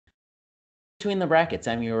Between the Brackets.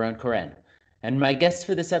 I'm Yaron Koren. And my guests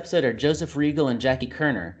for this episode are Joseph Reagle and Jackie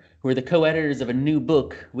Koerner, who are the co-editors of a new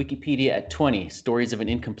book, Wikipedia at 20, Stories of an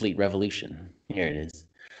Incomplete Revolution. Here it is.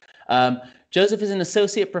 Joseph is an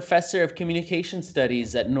associate professor of communication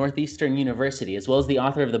studies at Northeastern University, as well as the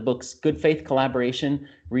author of the books Good Faith Collaboration,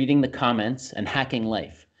 Reading the Comments, and Hacking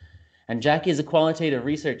Life. And Jackie is a qualitative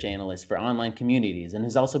research analyst for online communities and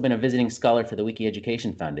has also been a visiting scholar for the Wiki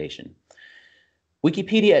Education Foundation.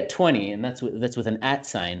 Wikipedia at 20, and that's with an @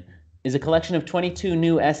 sign, is a collection of 22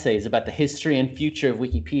 new essays about the history and future of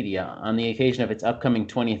Wikipedia on the occasion of its upcoming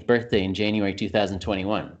 20th birthday in January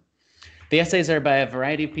 2021. The essays are by a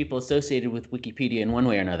variety of people associated with Wikipedia in one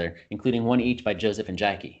way or another, including one each by Joseph and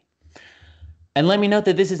Jackie. And let me note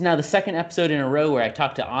that this is now the second episode in a row where I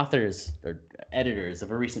talked to authors or editors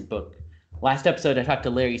of a recent book. Last episode, I talked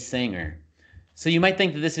to Larry Sanger. So you might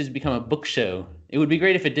think that this has become a book show. It would be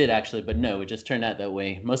great if it did, actually, but no, it just turned out that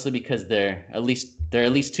way, mostly because there are at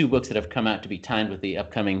least two books that have come out to be timed with the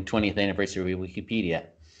upcoming 20th anniversary of Wikipedia.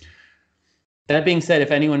 That being said,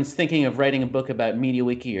 if anyone's thinking of writing a book about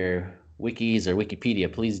MediaWiki or Wikis or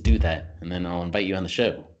Wikipedia, please do that, and then I'll invite you on the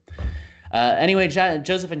show. Anyway,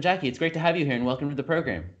 Joseph and Jackie, it's great to have you here, and welcome to the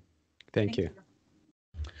program. Thank you.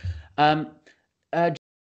 Start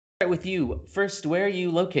with you. First, where are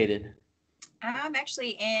you located? I'm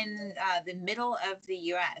actually in the middle of the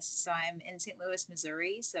U.S., so I'm in St. Louis,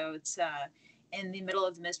 Missouri, so it's in the middle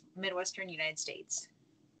of the Midwestern United States.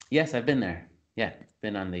 Yes, I've been there. Yeah,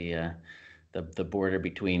 been on the border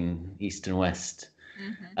between East and West.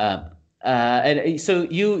 Mm-hmm. And so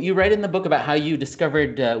you write in the book about how you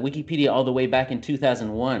discovered Wikipedia all the way back in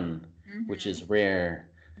 2001, mm-hmm. which is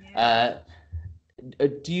rare. Yeah.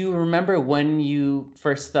 Do you remember when you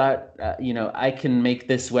first thought, I can make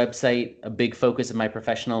this website a big focus of my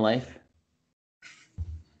professional life?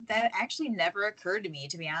 That actually never occurred to me,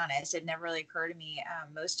 to be honest. It never really occurred to me.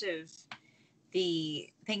 Most of the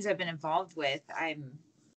things I've been involved with, I'm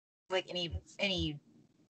like any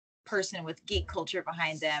person with geek culture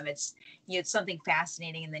behind them. It's something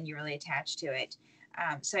fascinating, and then you're really attached to it.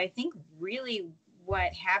 So I think really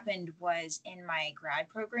what happened was in my grad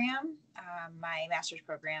program, my master's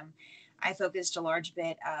program, I focused a large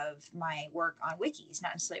bit of my work on wikis,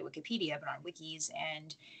 not necessarily Wikipedia, but on wikis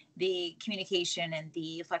and the communication and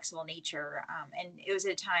the flexible nature. And it was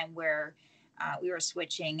at a time where we were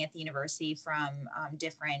switching at the university from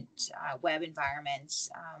different web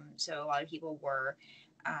environments. So a lot of people were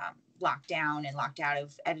locked down and locked out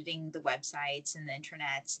of editing the websites and the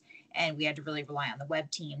intranets. And we had to really rely on the web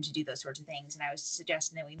team to do those sorts of things. And I was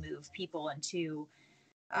suggesting that we move people into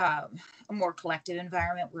a more collective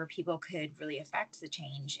environment where people could really affect the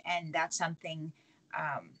change. And that's something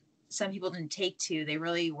some people didn't take to. They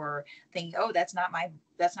really were thinking, oh, that's not my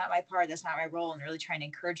part, that's not my role, and really trying to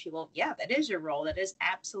encourage people, yeah, that is your role. That is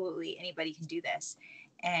absolutely, anybody can do this.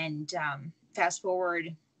 And fast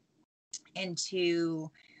forward into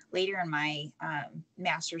later in my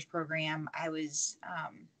master's program,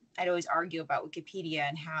 I'd always argue about Wikipedia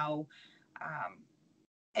and how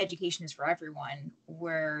education is for everyone,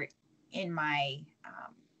 where in my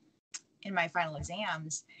final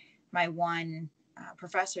exams, my one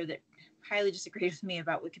professor that highly disagreed with me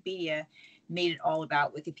about Wikipedia made it all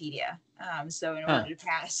about Wikipedia. So in order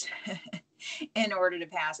to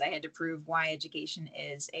pass, I had to prove why education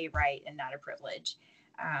is a right and not a privilege.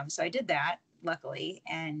 So I did that, luckily,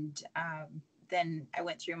 and then I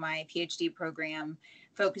went through my PhD program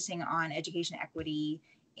focusing on education equity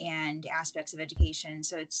and aspects of education.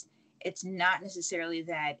 So it's not necessarily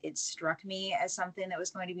that it struck me as something that was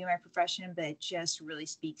going to be my profession, but it just really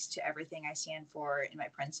speaks to everything I stand for in my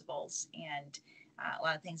principles and a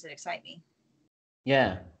lot of things that excite me.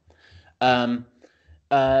 Yeah.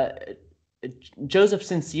 Joseph,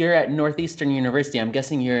 since you're at Northeastern University, I'm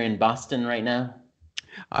guessing you're in Boston right now?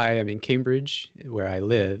 I am in Cambridge, where I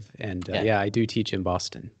live, and I do teach in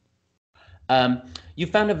Boston. You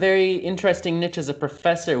found a very interesting niche as a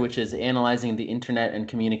professor, which is analyzing the internet and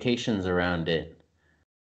communications around it.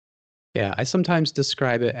 Yeah, I sometimes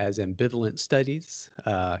describe it as ambivalent studies,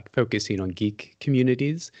 focusing on geek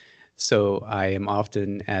communities. So I am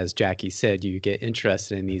often, as Jackie said, you get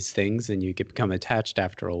interested in these things and you become attached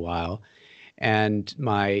after a while. And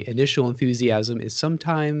my initial enthusiasm is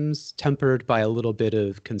sometimes tempered by a little bit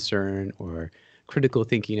of concern or critical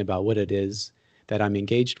thinking about what it is that I'm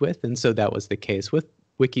engaged with. And so that was the case with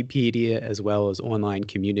Wikipedia, as well as online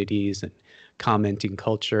communities and commenting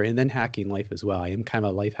culture, and then hacking life as well. I am kind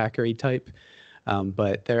of a life hackery type,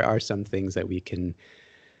 but there are some things that we can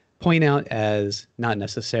point out as not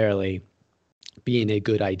necessarily being a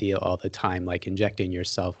good idea all the time, like injecting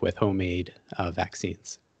yourself with homemade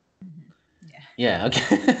vaccines. Yeah.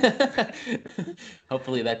 Okay.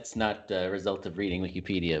 Hopefully that's not a result of reading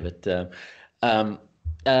Wikipedia, but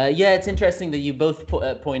yeah, it's interesting that you both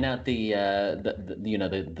point out the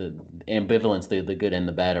ambivalence, the good and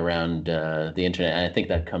the bad around the internet. And I think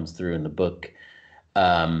that comes through in the book,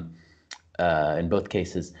 in both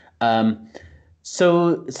cases.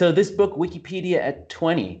 So this book, Wikipedia at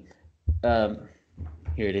 20.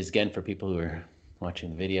 Here it is again for people who are watching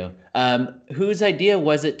the video. Whose idea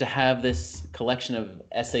was it to have this collection of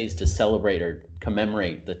essays to celebrate or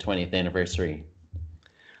commemorate the 20th anniversary?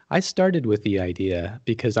 I started with the idea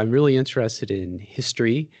because I'm really interested in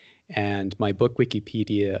history, and my book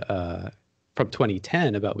Wikipedia from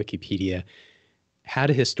 2010 about Wikipedia had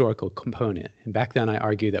a historical component. And back then I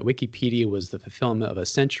argued that Wikipedia was the fulfillment of a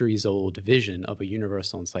centuries-old vision of a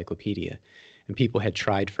universal encyclopedia. And people had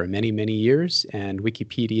tried for many, many years, and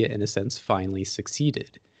Wikipedia, in a sense, finally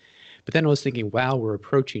succeeded. But then I was thinking, wow, we're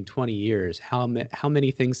approaching 20 years. How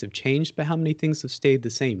many things have changed, but how many things have stayed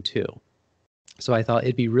the same too? So I thought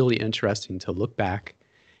it'd be really interesting to look back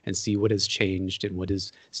and see what has changed and what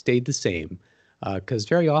has stayed the same. Because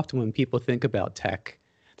very often when people think about tech,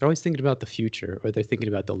 they're always thinking about the future, or they're thinking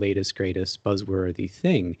about the latest, greatest, buzzworthy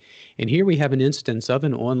thing. And here we have an instance of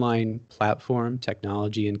an online platform,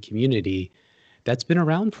 technology, and community that's been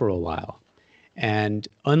around for a while. And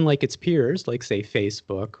unlike its peers, like say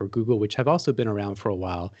Facebook or Google, which have also been around for a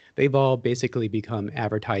while, they've all basically become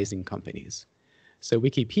advertising companies. So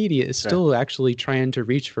Wikipedia is still actually trying to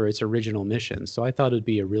reach for its original mission. So I thought it'd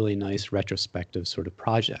be a really nice retrospective sort of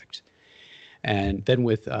project. And then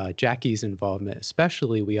with Jackie's involvement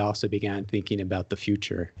especially, we also began thinking about the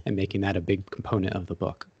future and making that a big component of the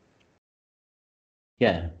book.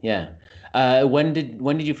 Yeah, yeah. When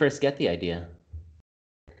did you first get the idea?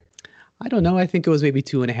 I don't know. I think it was maybe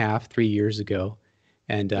 2.5, 3 years ago.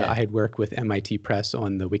 And Yeah. I had worked with MIT Press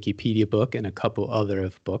on the Wikipedia book and a couple other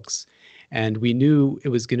of books. And we knew it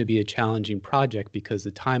was going to be a challenging project because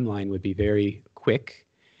the timeline would be very quick.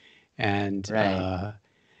 And Right.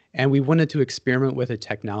 and we wanted to experiment with a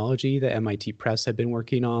technology that MIT Press had been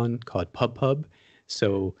working on called PubPub.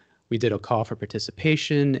 So we did a call for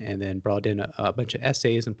participation and then brought in a bunch of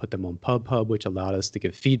essays and put them on PubPub, which allowed us to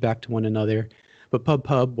give feedback to one another. But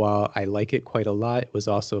PubPub, while I like it quite a lot, it was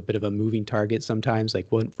also a bit of a moving target sometimes. Like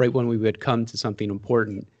right when we would come to something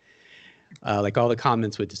important, like all the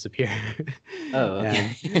comments would disappear. Oh,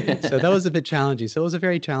 okay. And so that was a bit challenging. So it was a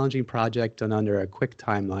very challenging project done under a quick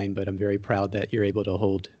timeline, but I'm very proud that you're able to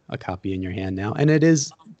hold a copy in your hand now. And it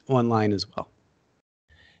is online as well.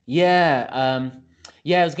 Yeah,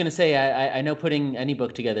 yeah. I was gonna say I know putting any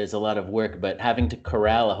book together is a lot of work, but having to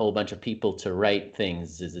corral a whole bunch of people to write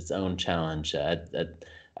things is its own challenge. I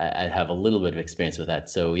have a little bit of experience with that.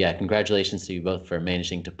 So yeah, congratulations to you both for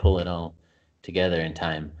managing to pull it all together in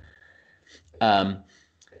time.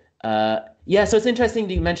 Yeah, so it's interesting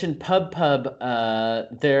that you mentioned PubPub.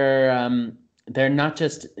 They're not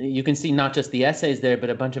just, you can see not just the essays there, but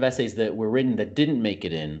a bunch of essays that were written that didn't make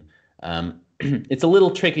it in. It's a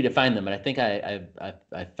little tricky to find them, but I think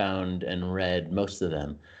I found and read most of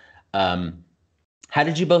them. How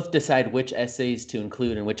did you both decide which essays to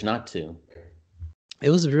include and which not to? It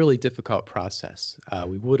was a really difficult process.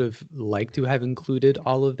 We would have liked to have included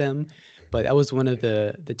all of them, but that was one of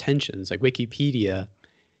the tensions. Like Wikipedia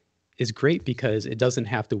is great because it doesn't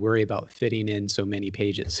have to worry about fitting in so many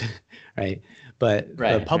pages, right? But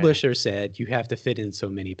the publisher said you have to fit in so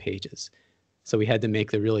many pages. So we had to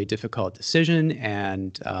make the really difficult decision,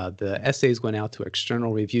 and the essays went out to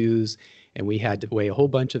external reviews, and we had to weigh a whole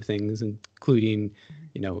bunch of things, including,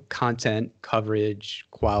 content, coverage,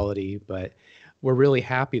 quality. But we're really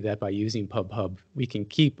happy that by using PubPub, we can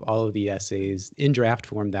keep all of the essays in draft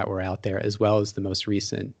form that were out there, as well as the most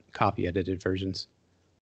recent copy edited versions.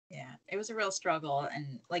 Yeah, it was a real struggle.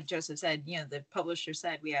 And like Joseph said, the publisher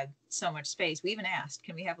said we had so much space. We even asked,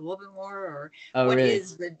 can we have a little bit more? Or what really?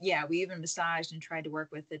 is we even massaged and tried to work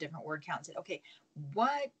with the different word counts. And said, okay,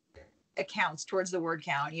 what accounts towards the word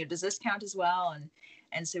count? Does this count as well?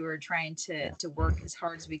 And so we were trying to work as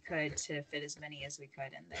hard as we could to fit as many as we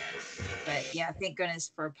could in there. But yeah, thank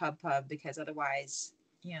goodness for PubPub, because otherwise,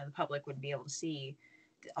 the public wouldn't be able to see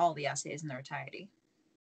all the essays in their entirety.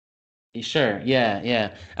 Sure.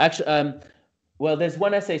 Yeah. Actually, well, there's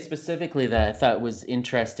one essay specifically that I thought was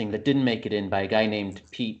interesting that didn't make it in, by a guy named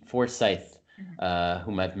Pete Forsyth,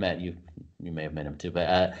 whom I've met. You may have met him too,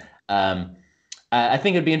 but I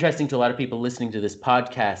think it'd be interesting to a lot of people listening to this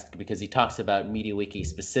podcast, because he talks about MediaWiki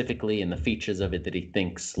specifically and the features of it that he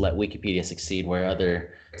thinks let Wikipedia succeed where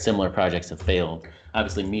other similar projects have failed.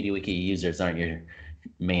 Obviously, MediaWiki users aren't your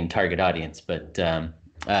main target audience, but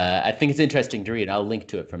I think it's interesting to read. I'll link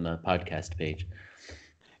to it from the podcast page.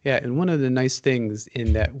 Yeah, and one of the nice things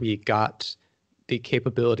in that we got the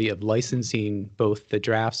capability of licensing both the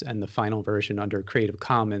drafts and the final version under Creative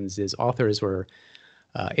Commons is authors were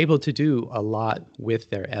able to do a lot with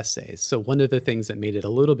their essays. So one of the things that made it a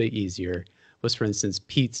little bit easier was, for instance,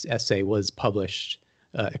 Pete's essay was published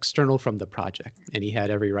external from the project, and he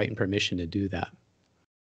had every right and permission to do that.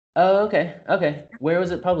 Oh, okay. Okay. Where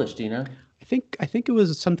was it published? Do you know? I think it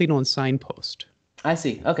was something on Signpost. I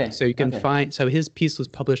see. Okay. So you can find, so his piece was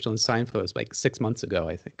published on Signpost like 6 months ago,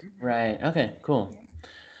 I think. Right. Okay, cool.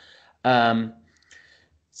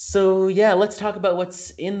 So yeah, let's talk about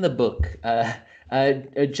what's in the book.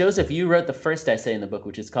 Joseph, you wrote the first essay in the book,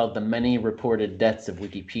 which is called The Many Reported Deaths of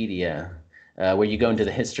Wikipedia, where you go into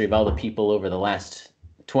the history of all the people over the last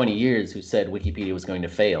 20 years who said Wikipedia was going to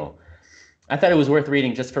fail. I thought it was worth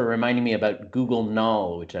reading just for reminding me about Google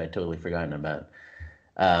Null, which I had totally forgotten about.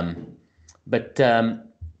 But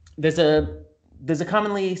there's a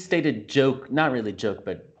commonly stated joke, not really joke,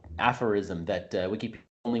 but aphorism that Wikipedia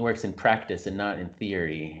only works in practice and not in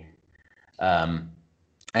theory.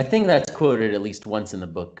 I think that's quoted at least once in the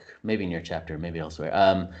book, maybe in your chapter, maybe elsewhere.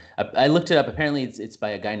 I looked it up. Apparently, it's by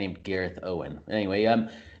a guy named Gareth Owen. Anyway,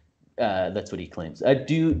 that's what he claims.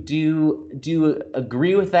 Do you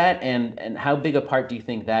agree with that? And how big a part do you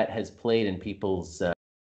think that has played in people's of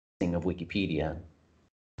Wikipedia?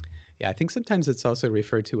 Yeah, I think sometimes it's also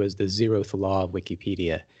referred to as the zeroth law of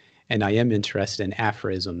Wikipedia. And I am interested in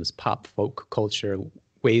aphorisms, pop folk culture,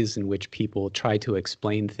 ways in which people try to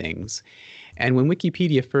explain things. And when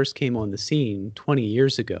Wikipedia first came on the scene 20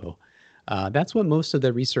 years ago, that's what most of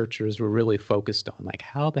the researchers were really focused on, like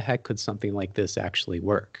how the heck could something like this actually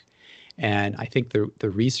work? And I think the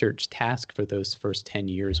research task for those first 10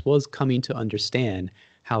 years was coming to understand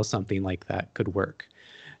how something like that could work.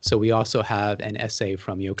 So we also have an essay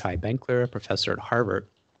from Yochai Benkler, a professor at Harvard,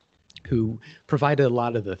 who provided a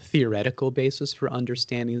lot of the theoretical basis for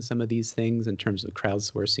understanding some of these things in terms of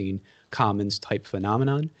crowdsourcing commons type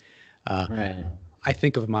phenomenon. Right. I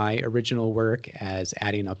think of my original work as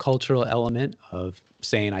adding a cultural element of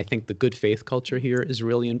saying, I think the good faith culture here is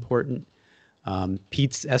really important.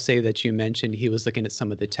 Pete's essay that you mentioned, he was looking at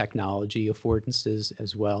some of the technology affordances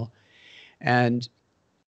as well. And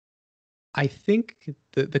I think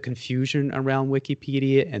the confusion around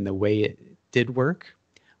Wikipedia and the way it did work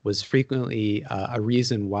was frequently a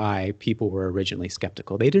reason why people were originally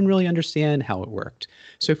skeptical. They didn't really understand how it worked.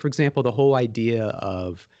 So for example, the whole idea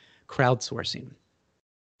of crowdsourcing.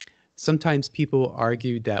 Sometimes people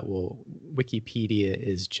argued that, well, Wikipedia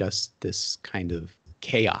is just this kind of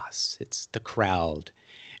chaos. It's the crowd.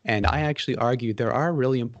 And I actually argued there are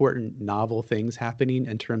really important novel things happening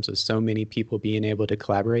in terms of so many people being able to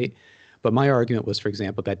collaborate. But my argument was, for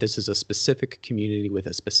example, that this is a specific community with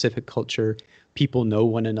a specific culture. People know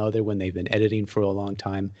one another when they've been editing for a long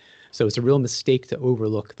time. So it's a real mistake to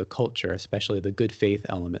overlook the culture, especially the good faith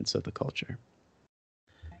elements of the culture.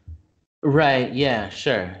 Right. Yeah,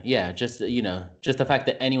 sure. Yeah. Just the fact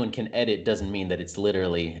that anyone can edit doesn't mean that it's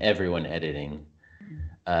literally everyone editing.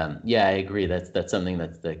 Yeah, I agree. That's something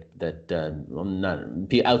that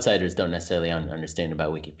outsiders don't necessarily understand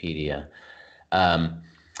about Wikipedia.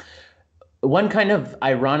 One kind of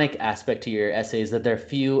ironic aspect to your essay is that there are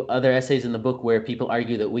few other essays in the book where people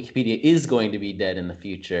argue that Wikipedia is going to be dead in the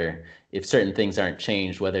future if certain things aren't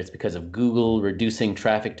changed, whether it's because of Google reducing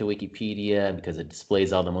traffic to Wikipedia because it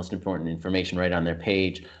displays all the most important information right on their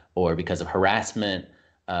page, or because of harassment,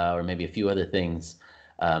 or maybe a few other things.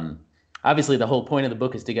 Obviously, the whole point of the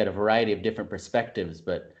book is to get a variety of different perspectives,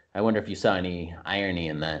 but I wonder if you saw any irony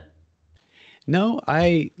in that. No,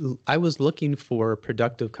 I was looking for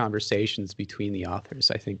productive conversations between the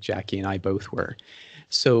authors. I think Jackie and I both were.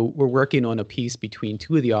 So we're working on a piece between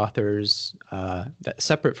two of the authors that's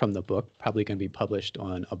separate from the book, probably going to be published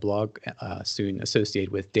on a blog soon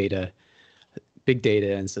associated with data, big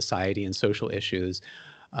data and society and social issues,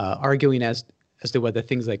 arguing as to whether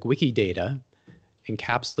things like Wikidata,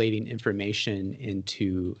 encapsulating information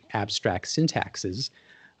into abstract syntaxes,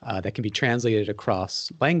 that can be translated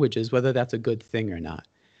across languages, whether that's a good thing or not.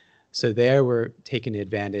 So there we're taking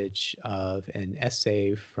advantage of an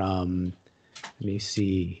essay from, let me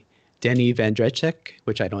see, Denny Vandrecek,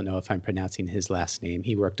 which I don't know if I'm pronouncing his last name.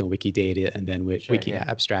 He worked on Wikidata and then with Wiki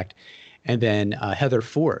Abstract, and then Heather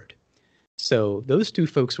Ford. So those two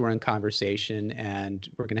folks were in conversation, and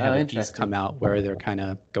we're going to have a piece come out where they're kind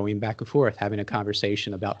of going back and forth, having a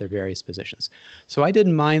conversation about their various positions. So I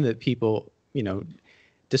didn't mind that people,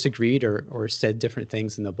 disagreed or said different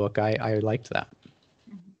things in the book. I liked that.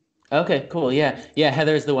 Okay, cool. Yeah.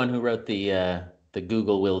 Heather's the one who wrote the the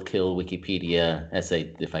Google will kill Wikipedia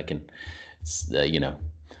essay, if I can,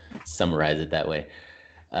 summarize it that way.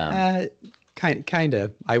 Kind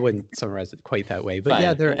of. I wouldn't summarize it quite that way, but Fine.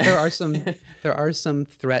 yeah, there are some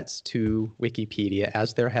threats to Wikipedia,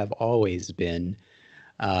 as there have always been.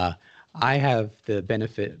 I have the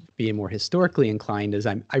benefit of being more historically inclined, as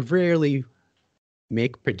I rarely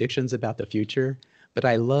make predictions about the future, but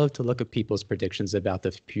I love to look at people's predictions about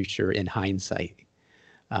the future in hindsight.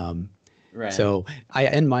 Right. So I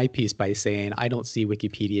end my piece by saying I don't see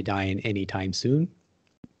Wikipedia dying anytime soon.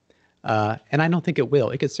 And I don't think it will.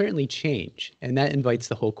 It could certainly change. And that invites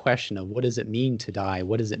the whole question of what does it mean to die?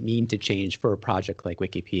 What does it mean to change for a project like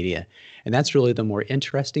Wikipedia? And that's really the more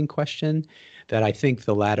interesting question that I think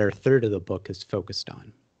the latter third of the book is focused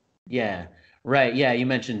on. Yeah, right. Yeah, you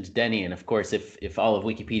mentioned Denny, and of course, if all of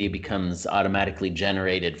Wikipedia becomes automatically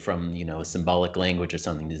generated from, a symbolic language or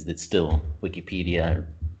something, is it still Wikipedia?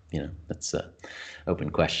 That's an open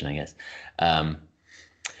question, I guess.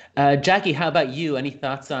 Jackie, how about you? Any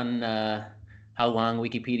thoughts on how long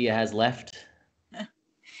Wikipedia has left?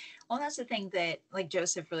 Well, that's the thing that, like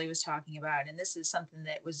Joseph really was talking about, and this is something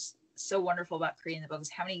that was so wonderful about creating the book, is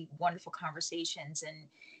how many wonderful conversations and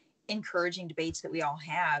encouraging debates that we all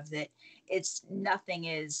have, that it's nothing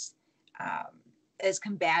as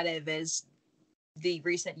combative as the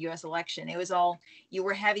recent US election. It was all, you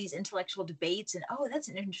were having these intellectual debates and, oh, that's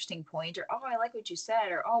an interesting point, or, oh, I like what you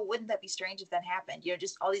said, or, oh, wouldn't that be strange if that happened?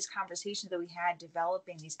 Just all these conversations that we had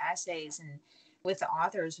developing these essays and with the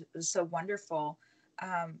authors was so wonderful.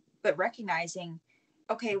 But recognizing,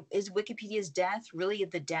 okay, is Wikipedia's death really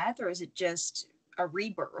the death, or is it just a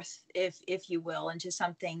rebirth, if you will, into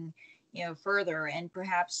something further? And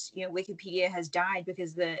perhaps Wikipedia has died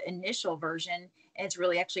because the initial version, and it's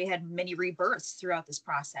really actually had many rebirths throughout this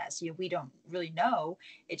process. We don't really know.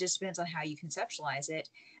 It just depends on how you conceptualize it.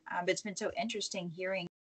 But it's been so interesting hearing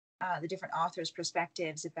the different authors'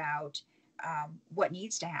 perspectives about what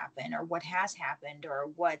needs to happen, or what has happened, or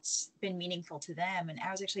what's been meaningful to them. And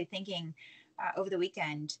I was actually thinking over the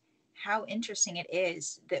weekend how interesting it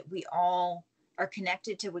is that we all are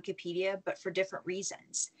connected to Wikipedia, but for different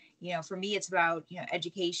reasons. For me, it's about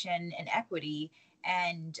education and equity,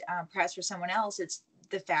 and perhaps for someone else, it's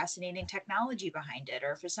the fascinating technology behind it,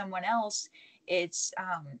 or for someone else, it's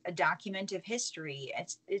a document of history.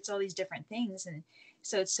 It's all these different things, and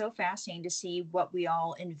so it's so fascinating to see what we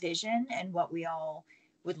all envision and what we all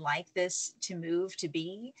would like this to move to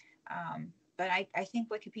be. But I think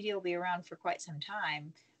Wikipedia will be around for quite some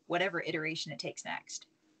time, whatever iteration it takes next.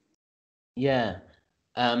 Yeah.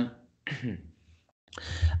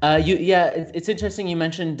 It's interesting you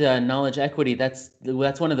mentioned knowledge equity. That's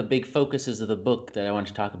one of the big focuses of the book that I want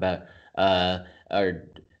to talk about. Or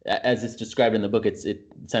as it's described in the book, it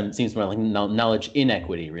seems more like knowledge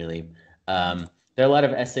inequity, really. There are a lot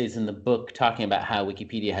of essays in the book talking about how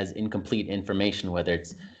Wikipedia has incomplete information, whether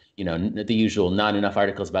it's the usual not enough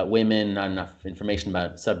articles about women, not enough information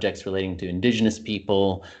about subjects relating to indigenous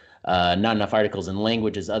people, not enough articles in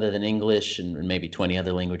languages other than English, and maybe 20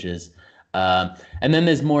 other languages. And then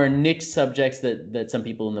there's more niche subjects that some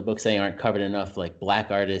people in the book say aren't covered enough, like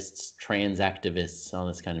Black artists, trans activists, all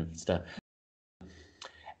this kind of stuff.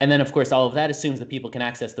 And then, of course, all of that assumes that people can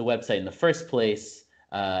access the website in the first place.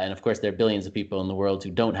 And of course, there are billions of people in the world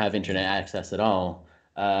who don't have internet access at all.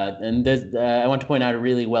 And I want to point out a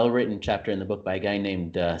really well-written chapter in the book by a guy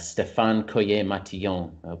named Stéphane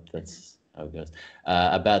Coyer-Matillon. I hope that's how it goes.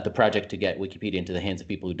 About the project to get Wikipedia into the hands of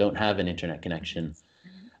people who don't have an internet connection.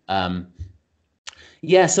 So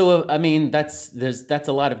I mean, that's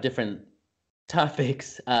a lot of different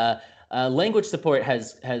topics. Language support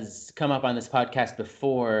has come up on this podcast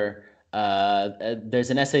before. There's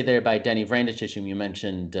an essay there by Denny Vrandich, whom you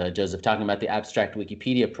mentioned, Joseph, talking about the abstract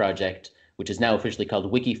Wikipedia project, which is now officially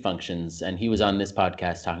called Wiki Functions, and he was on this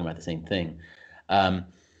podcast talking about the same thing.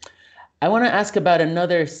 I want to ask about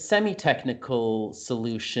another semi-technical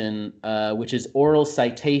solution, which is oral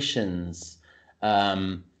citations,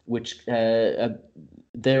 which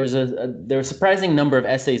there was a surprising number of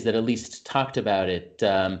essays that at least talked about it.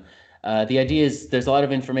 The idea is there's a lot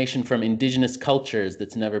of information from indigenous cultures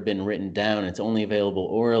that's never been written down. It's only available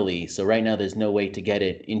orally. So right now there's no way to get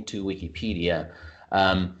it into Wikipedia.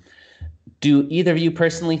 Do either of you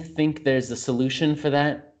personally think there's a solution for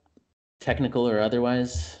that, technical or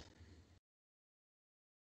otherwise?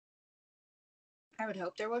 I would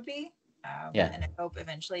hope there would be. Yeah. And I hope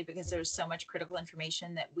eventually, because there's so much critical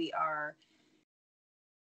information that we are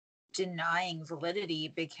denying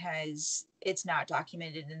validity because it's not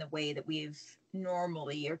documented in the way that we've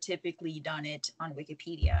normally or typically done it on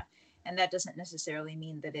Wikipedia. And that doesn't necessarily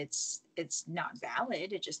mean that it's not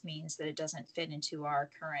valid. It just means that it doesn't fit into our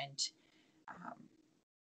current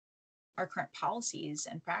policies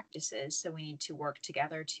and practices. So we need to work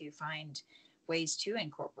together to find ways to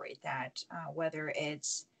incorporate that, whether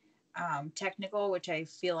it's technical, which I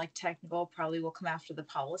feel like technical probably will come after the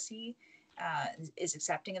policy, is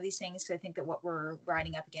accepting of these things. So I think that what we're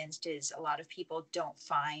riding up against is a lot of people don't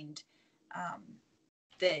find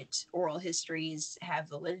that oral histories have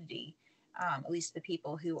validity, at least the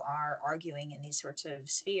people who are arguing in these sorts of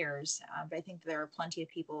spheres. But I think there are plenty of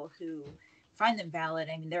people who find them valid.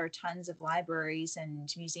 I mean, there are tons of libraries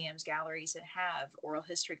and museums, galleries that have oral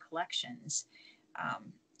history collections.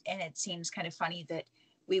 And it seems kind of funny that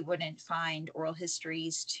we wouldn't find oral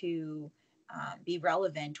histories to be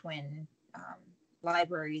relevant when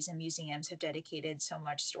libraries and museums have dedicated so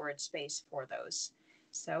much storage space for those.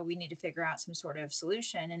 So we need to figure out some sort of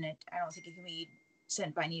solution. And I don't think it can be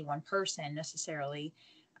sent by any one person necessarily.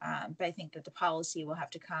 But I think that the policy will have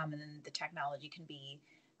to come, and then the technology can be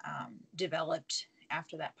developed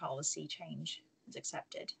after that policy change is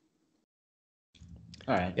accepted.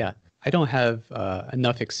 All right. Yeah, I don't have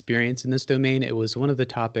enough experience in this domain. It was one of the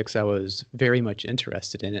topics I was very much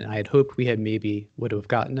interested in, and I had hoped we would have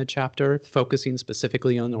gotten a chapter focusing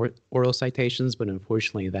specifically on oral citations, but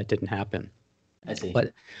unfortunately that didn't happen. I see.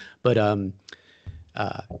 But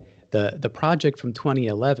the project from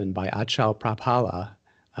 2011 by Achal Prapala,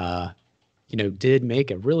 did make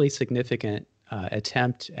a really significant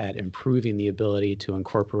attempt at improving the ability to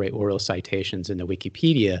incorporate oral citations into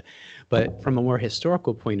Wikipedia. But from a more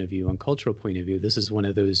historical point of view and cultural point of view, this is one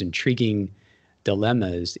of those intriguing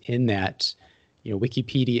dilemmas in that,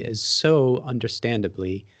 Wikipedia is so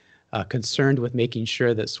understandably concerned with making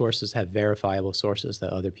sure that sources have verifiable sources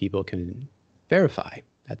that other people can verify.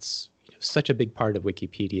 That's such a big part of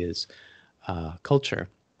Wikipedia's culture.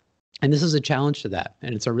 And this is a challenge to that,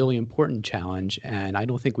 and it's a really important challenge, and I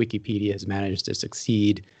don't think Wikipedia has managed to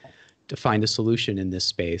succeed to find a solution in this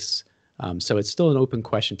space. So it's still an open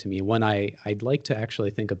question to me, one I'd like to actually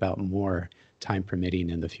think about more, time permitting,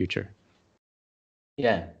 in the future.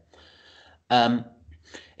 Yeah.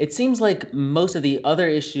 It seems like most of the other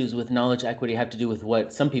issues with knowledge equity have to do with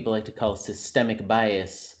what some people like to call systemic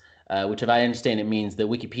bias, which, if I understand it, means that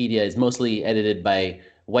Wikipedia is mostly edited by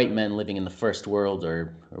white men living in the first world,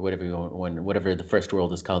 or whatever the first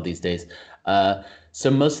world is called these days. So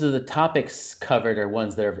most of the topics covered are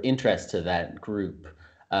ones that are of interest to that group.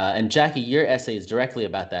 And Jackie, your essay is directly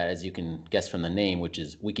about that, as you can guess from the name, which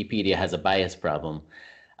is Wikipedia has a bias problem.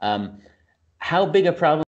 How big a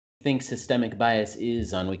problem do you think systemic bias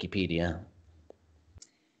is on Wikipedia?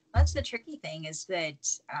 That's the tricky thing, is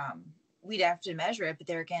that we'd have to measure it, but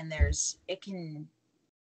there again, it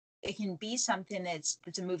can be something that's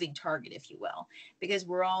a moving target, if you will, because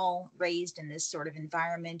we're all raised in this sort of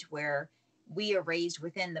environment where we are raised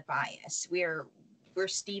within the bias. We're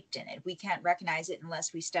steeped in it. We can't recognize it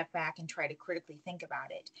unless we step back and try to critically think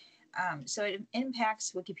about it. So it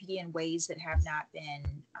impacts Wikipedia in ways that have not been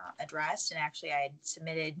addressed. And actually, I had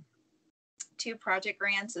submitted 2 project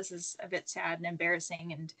grants. This is a bit sad and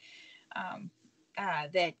embarrassing, and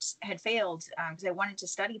that had failed because I wanted to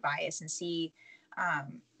study bias and see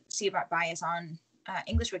about bias on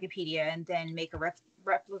English Wikipedia, and then make a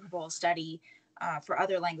replicable study for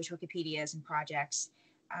other language Wikipedias and projects.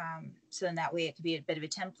 So then that way it could be a bit of a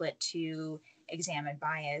template to examine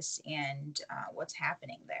bias and what's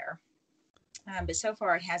happening there. But so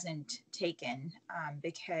far it hasn't taken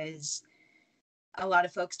because a lot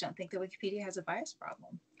of folks don't think that Wikipedia has a bias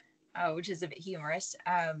problem, which is a bit humorous,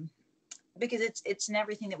 because it's in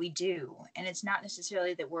everything that we do. And it's not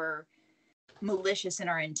necessarily that we're malicious in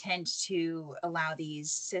our intent to allow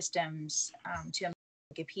these systems to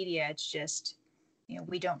Wikipedia. It's just,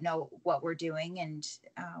 we don't know what we're doing, and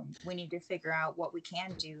we need to figure out what we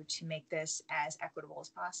can do to make this as equitable as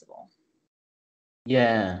possible.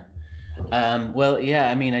 Yeah. Well,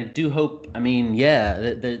 yeah, I mean, I do hope,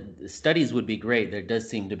 the studies would be great. There does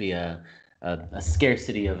seem to be a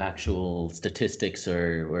scarcity of actual statistics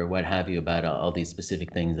or what have you about all these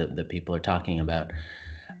specific things that people are talking about.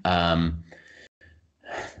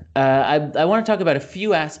 I want to talk about a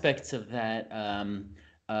few aspects of that,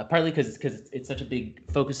 partly because it's such a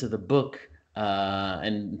big focus of the book,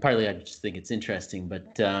 and partly I just think it's interesting.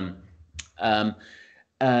 But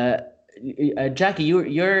Jackie,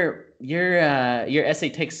 your essay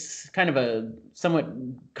takes kind of a somewhat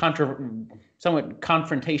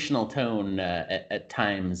confrontational tone at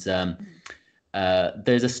times.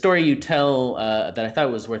 There's a story you tell that I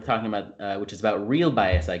thought was worth talking about, which is about real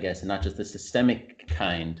bias, I guess, and not just the systemic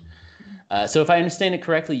kind. So if I understand it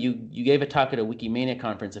correctly, you gave a talk at a Wikimania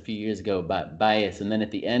conference a few years ago about bias, and then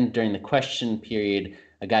at the end, during the question period,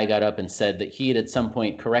 a guy got up and said that he had at some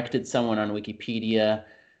point corrected someone on Wikipedia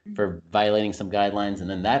for violating some guidelines, and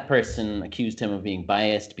then that person accused him of being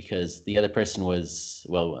biased because the other person was,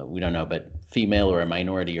 well, we don't know, but female or a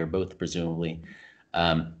minority or both, presumably.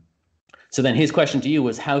 So then his question to you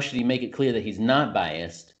was, how should he make it clear that he's not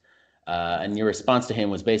biased? And your response to him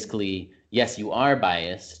was basically, yes, you are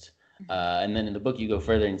biased. And then in the book, you go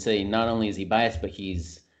further and say, not only is he biased, but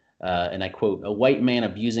he's, and I quote, a white man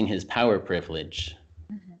abusing his power privilege.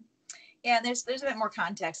 Yeah, there's a bit more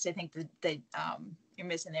context, I think, that you're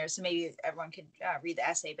missing there. So maybe everyone could read the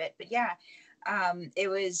essay bit. But yeah, it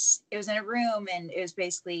was in a room, and it was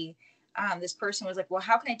basically this person was like, well,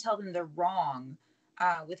 how can I tell them they're wrong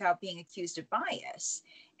without being accused of bias?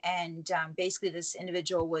 And basically this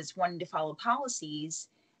individual was wanting to follow policies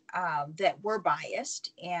that were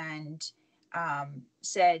biased, and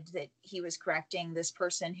said that he was correcting this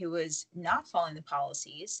person who was not following the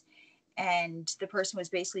policies. And the person was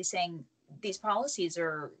basically saying these policies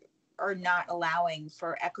are not allowing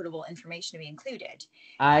for equitable information to be included.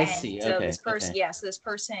 I And see. so Okay. this person, Okay. yeah, so this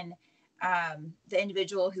person, the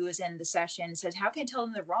individual who was in the session said, how can I tell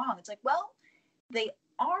them they're wrong? It's like, well, they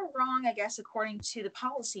are wrong, I guess, according to the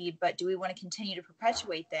policy, but do we want to continue to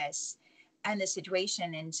perpetuate this and this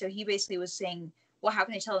situation? And so he basically was saying, well, how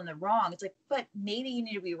can I tell them they're wrong? It's like, but maybe you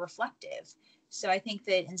need to be reflective. So I think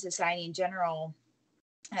that in society in general,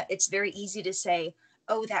 it's very easy to say,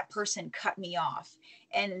 oh, that person cut me off,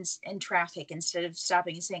 and in traffic, instead of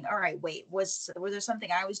stopping and saying, all right, wait, was there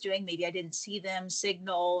something I was doing? Maybe I didn't see them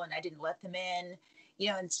signal and I didn't let them in.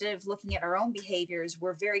 Instead of looking at our own behaviors,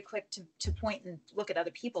 we're very quick to point and look at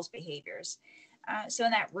other people's behaviors. So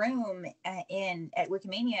in that room at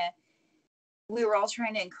Wikimania, we were all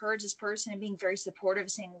trying to encourage this person and being very supportive,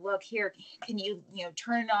 saying, look here, can you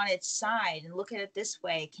turn it on its side and look at it this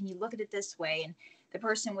way? Can you look at it this way? And the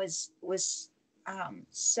person was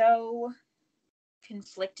so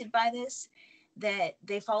conflicted by this that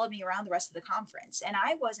they followed me around the rest of the conference. And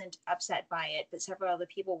I wasn't upset by it, but several other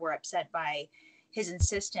people were upset by his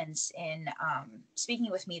insistence in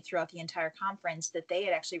speaking with me throughout the entire conference, that they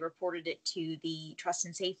had actually reported it to the trust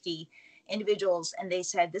and safety individuals. And they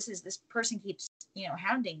said, this person keeps,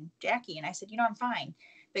 hounding Jackie. And I said, I'm fine,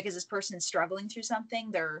 because this person's struggling through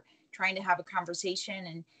something. They're trying to have a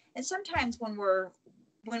conversation. And sometimes when we're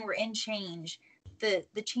in change, the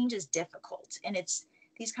change is difficult, and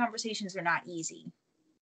these conversations are not easy.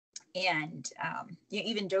 And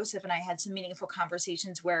even Joseph and I had some meaningful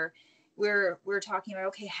conversations where we're talking about,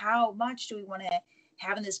 okay, how much do we want to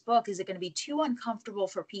have in this book? Is it going to be too uncomfortable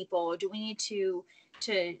for people? Or do we need to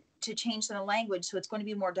change some of the language so it's going to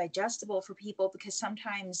be more digestible for people? Because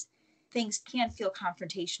sometimes things can feel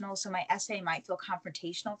confrontational. So my essay might feel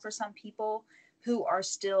confrontational for some people who are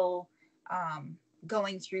still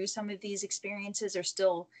going through some of these experiences, or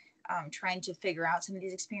still trying to figure out some of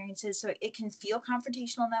these experiences. So it can feel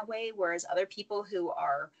confrontational in that way, whereas other people who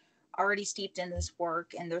are already steeped in this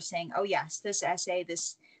work, and they're saying, oh yes, this essay,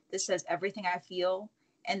 this says everything I feel,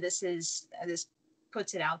 and this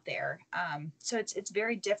puts it out there. So it's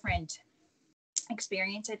very different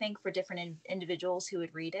experience, I think, for different individuals who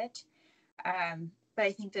would read it. But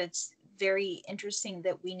I think that's very interesting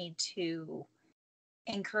that we need to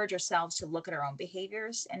encourage ourselves to look at our own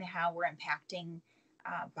behaviors and how we're impacting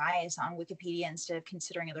bias on Wikipedia, instead of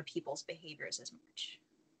considering other people's behaviors as much.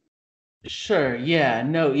 Sure. Yeah.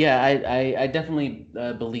 No. Yeah. I definitely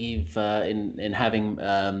believe in having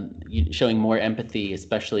showing more empathy,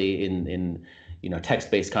 especially in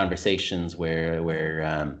text-based conversations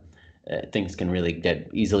where things can really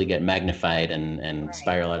easily get magnified and Right.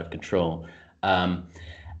 spiral out of control.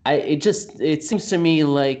 It seems to me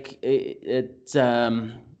like it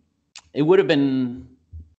would have been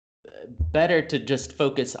better to just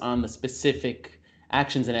focus on the specific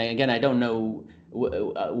actions. And I don't know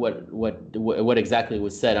what exactly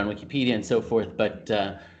was said on Wikipedia and so forth, but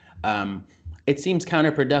it seems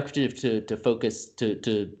counterproductive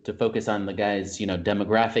to focus on the guy's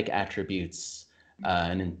demographic attributes,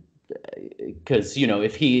 and because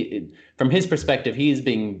if he, from his perspective, he's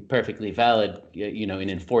being perfectly valid in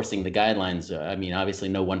enforcing the guidelines. I mean, obviously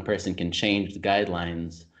no one person can change the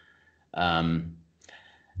guidelines.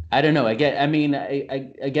 I don't know. I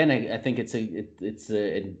think it's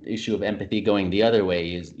an issue of empathy going the other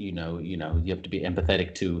way. Is you have to be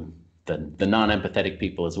empathetic to the non-empathetic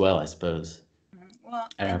people as well, I suppose. Well,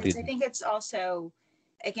 I think it's also,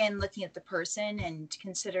 again, looking at the person and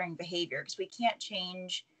considering behavior, because we can't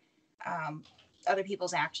change other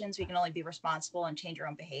people's actions. We can only be responsible and change our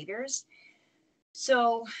own behaviors.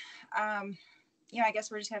 So, I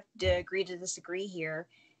guess we're just have to agree to disagree here,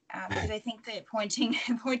 because I think that pointing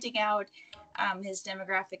out his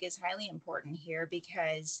demographic is highly important here,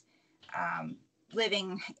 because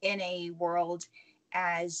living in a world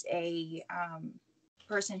as a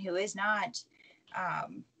person who is not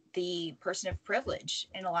the person of privilege,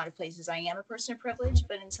 in a lot of places I am a person of privilege,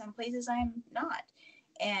 but in some places I'm not.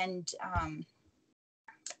 And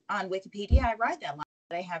on Wikipedia, I write that line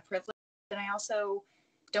that I have privilege, and I also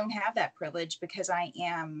don't have that privilege because I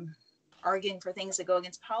am arguing for things that go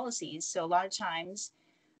against policies. So a lot of times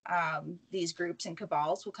these groups and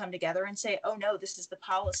cabals will come together and say, oh no, this is the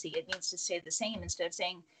policy, it needs to stay the same, instead of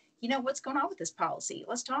saying, what's going on with this policy?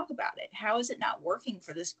 Let's talk about it. How is it not working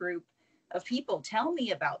for this group of people? Tell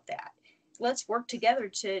me about that. Let's work together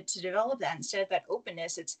to develop that. Instead of that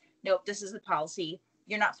openness, it's, nope, this is the policy.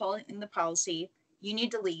 You're not following the policy. You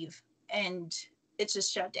need to leave. And it's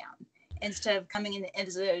just shut down. Instead of coming in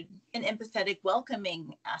as an empathetic,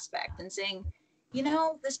 welcoming aspect and saying,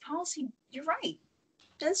 this policy, you're right,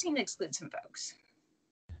 does seem to exclude some folks.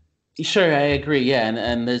 Sure, I agree. Yeah,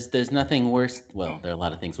 and there's nothing worse. Well, there are a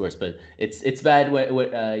lot of things worse, but it's bad when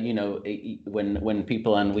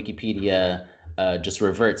people on Wikipedia just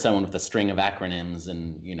revert someone with a string of acronyms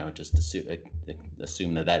and just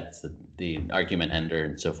assume that that's the argument ender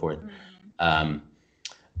and so forth. Mm-hmm.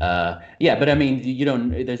 Yeah, but I mean,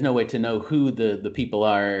 there's no way to know who the people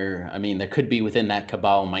are. I mean, there could be within that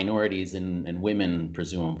cabal minorities and women,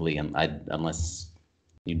 presumably, and unless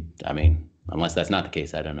that's not the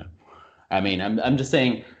case, I don't know. I mean, I'm just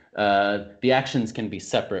saying the actions can be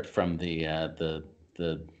separate from the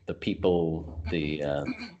people, the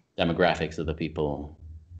demographics of the people.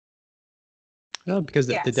 Well, because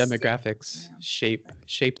the demographics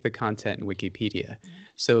shape the content in Wikipedia.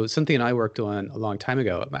 So something I worked on a long time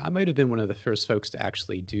ago, I might have been one of the first folks to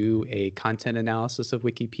actually do a content analysis of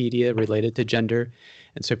Wikipedia related to gender.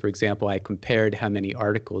 And so, for example, I compared how many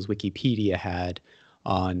articles Wikipedia had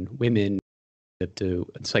on women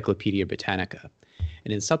to Encyclopedia Britannica.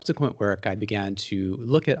 And in subsequent work, I began to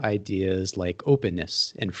look at ideas like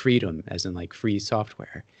openness and freedom, as in like free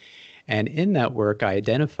software. And in that work, I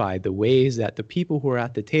identified the ways that the people who are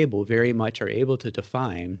at the table very much are able to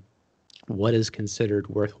define what is considered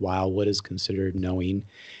worthwhile, what is considered knowing,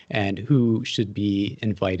 and who should be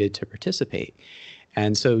invited to participate.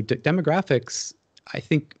 And so demographics, I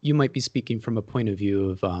think you might be speaking from a point of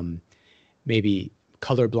view of maybe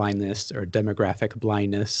color blindness or demographic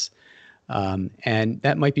blindness. And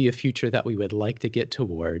that might be a future that we would like to get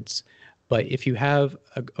towards. But if you have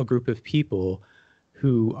a group of people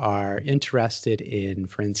who are interested in,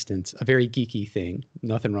 for instance, a very geeky thing,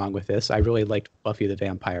 nothing wrong with this. I really liked Buffy the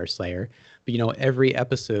Vampire Slayer. But every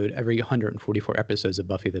 144 episodes of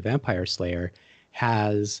Buffy the Vampire Slayer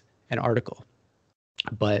has an article.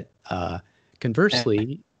 But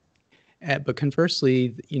conversely,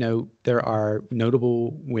 there are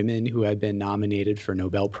notable women who have been nominated for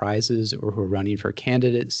Nobel Prizes or who are running for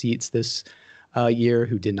candidate seats this year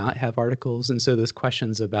who did not have articles. And so those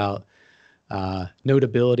questions about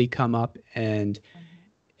notability come up, and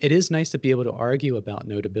it is nice to be able to argue about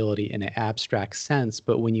notability in an abstract sense,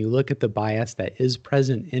 but when you look at the bias that is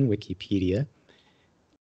present in Wikipedia,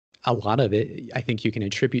 a lot of it, I think you can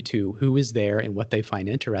attribute to who is there and what they find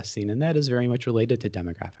interesting, and that is very much related to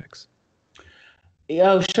demographics.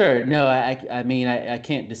 Oh, sure. No, I mean, I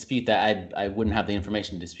can't dispute that. I wouldn't have the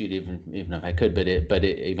information to dispute even if I could, but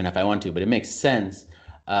even if I want to, but it makes sense.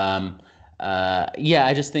 Yeah,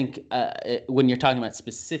 I just think when you're talking about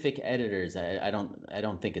specific editors, I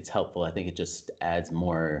don't think it's helpful. I think it just adds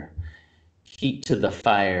more heat to the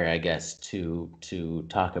fire, I guess, to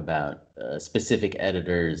talk about specific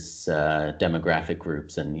editors, demographic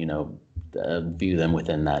groups, and view them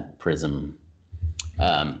within that prism.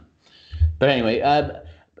 But anyway,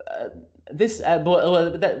 that's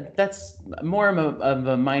more of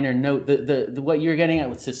a minor note. The what you're getting at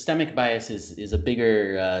with systemic bias is a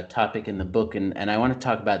bigger topic in the book, and I want to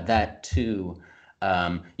talk about that too.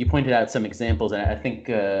 You pointed out some examples, and I think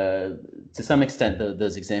to some extent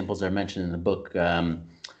those examples are mentioned in the book of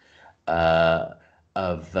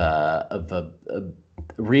a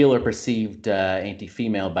real or perceived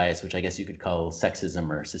anti-female bias, which I guess you could call sexism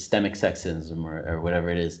or systemic sexism or whatever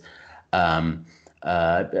it is.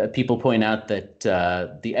 People point out that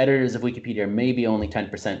the editors of Wikipedia are maybe only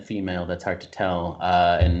 10% female. That's hard to tell.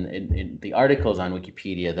 And in the articles on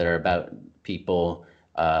Wikipedia that are about people,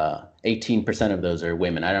 18% of those are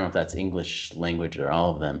women. I don't know if that's English language or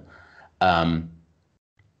all of them.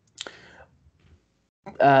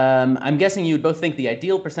 I'm guessing you would both think the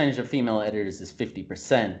ideal percentage of female editors is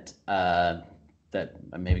 50%. that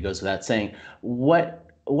maybe goes without saying.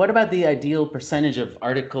 What about the ideal percentage of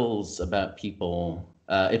articles about people?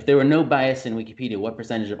 If there were no bias in Wikipedia, what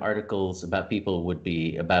percentage of articles about people would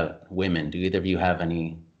be about women? Do either of you have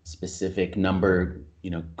any specific number,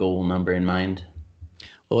 goal number in mind?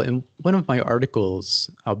 Well, in one of my articles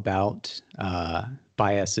about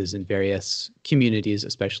biases in various communities,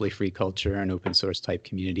 especially free culture and open source type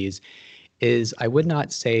communities, is I would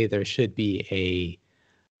not say there should be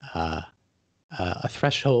a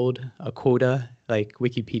threshold, a quota, like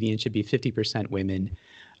Wikipedians should be 50% women.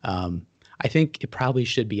 I think it probably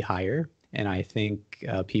should be higher. And I think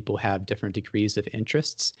people have different degrees of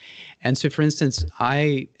interests. And so, for instance,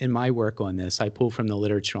 in my work on this, I pull from the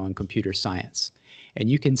literature on computer science. And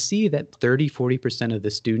you can see that 30–40% of the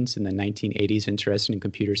students in the 1980s interested in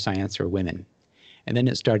computer science are women. And then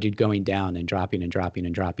it started going down and dropping and dropping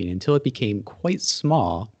and dropping until it became quite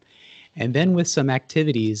small. And then with some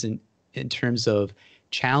activities in terms of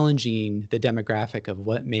challenging the demographic of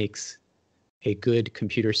what makes a good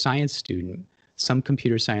computer science student, some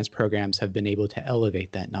computer science programs have been able to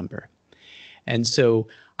elevate that number. And so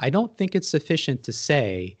I don't think it's sufficient to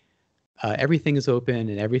say everything is open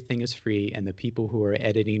and everything is free, and the people who are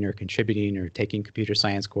editing or contributing or taking computer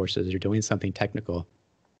science courses or doing something technical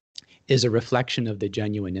is a reflection of the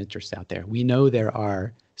genuine interest out there. We know there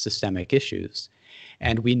are systemic issues,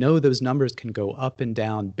 and we know those numbers can go up and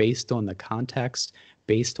down based on the context,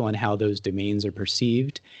 based on how those domains are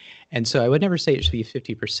perceived. And so I would never say it should be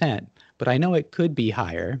 50%, but I know it could be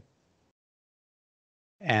higher.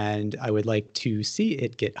 And I would like to see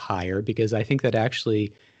it get higher, because I think that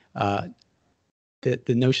actually the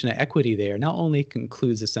notion of equity there not only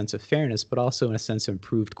includes a sense of fairness, but also in a sense of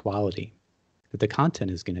improved quality, that the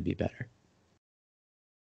content is going to be better.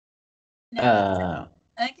 I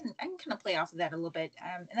can kind of play off of that a little bit.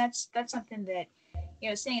 And that's something that,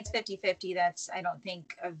 saying it's 50-50, that's, I don't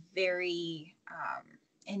think, a very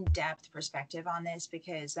in-depth perspective on this,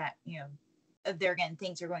 because that, there again,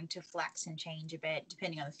 things are going to flex and change a bit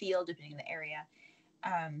depending on the field, depending on the area.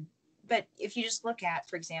 But if you just look at,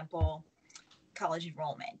 for example, college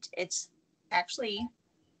enrollment, it's actually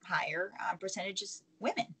higher percentages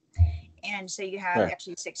women. And so you have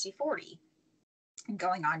actually 60-40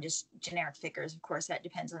 going on, just generic figures. Of course, that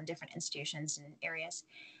depends on different institutions and areas.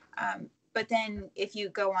 But then if you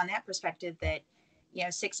go on that perspective that,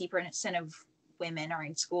 60% of women are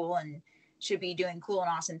in school and should be doing cool and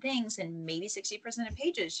awesome things, and maybe 60% of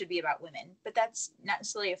pages should be about women, but that's not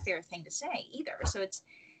necessarily a fair thing to say either. So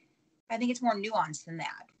I think it's more nuanced than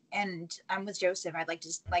that. And I'm with Joseph. I'd like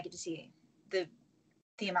it to see the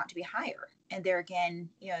amount to be higher. And there again,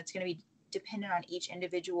 it's going to be dependent on each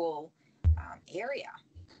individual area,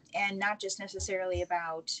 and not just necessarily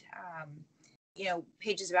about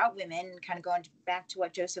pages about women. Kind of going back to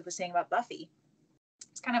what Joseph was saying about Buffy,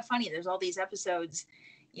 it's kind of funny, there's all these episodes,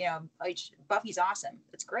 Buffy's awesome,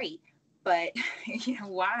 it's great, but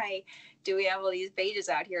why do we have all these pages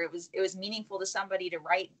out here? It was meaningful to somebody to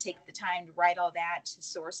take the time to write all that, to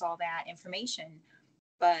source all that information,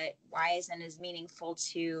 but why isn't it as meaningful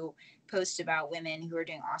to post about women who are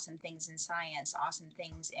doing awesome things in science, awesome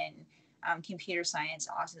things in computer science,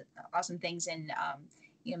 awesome things in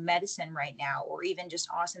medicine right now, or even just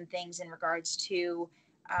awesome things in regards to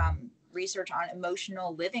research on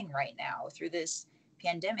emotional living right now through this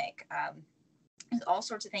pandemic. All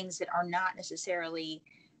sorts of things that are not necessarily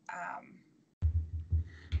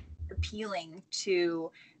appealing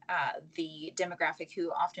to the demographic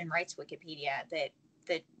who often writes Wikipedia, that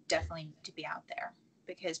definitely need to be out there,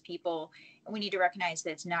 because we need to recognize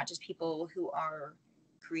that it's not just people who are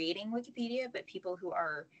creating Wikipedia, but people who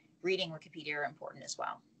are reading Wikipedia are important as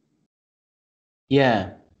well.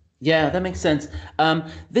 Yeah, that makes sense.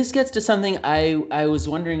 This gets to something I was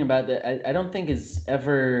wondering about that I don't think is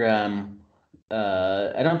ever,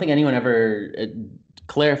 I don't think anyone ever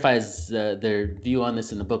clarifies their view on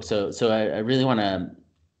this in the book. So I really want to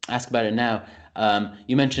ask about it now.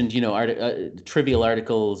 You mentioned, trivial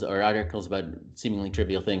articles, or articles about seemingly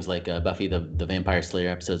trivial things like Buffy the Vampire Slayer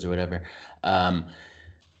episodes or whatever.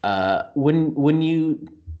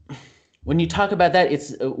 When you talk about that,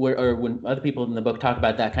 or when other people in the book talk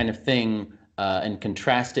about that kind of thing and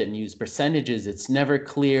contrast it and use percentages, it's never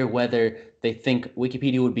clear whether they think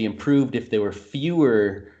Wikipedia would be improved if there were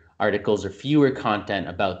fewer articles or fewer content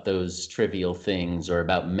about those trivial things, or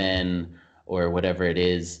about men, or whatever it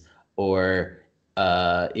is, or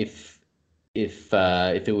if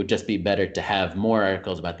it would just be better to have more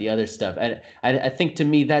articles about the other stuff. I think, to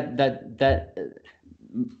me, that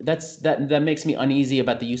makes me uneasy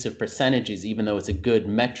about the use of percentages. Even though it's a good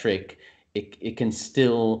metric, it can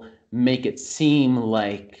still make it seem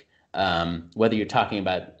like whether you're talking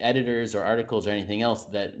about editors or articles or anything else,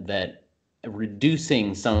 that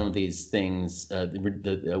reducing some of these things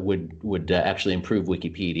would actually improve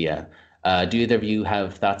Wikipedia. Do either of you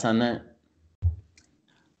have thoughts on that?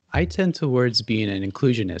 I tend towards being an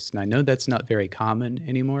inclusionist, and I know that's not very common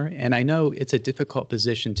anymore, and I know it's a difficult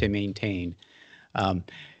position to maintain.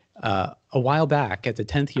 A while back, at the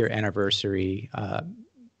 10th year anniversary,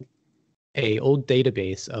 a old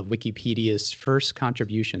database of Wikipedia's first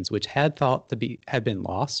contributions, which had been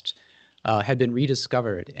lost, had been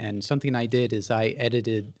rediscovered. And something I did is I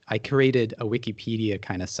created a Wikipedia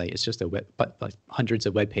kind of site. It's just like hundreds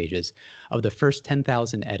of web pages of the first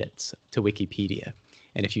 10,000 edits to Wikipedia.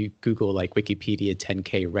 And if you Google like Wikipedia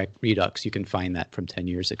 10K Redux, you can find that from 10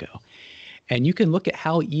 years ago. And you can look at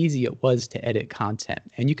how easy it was to edit content.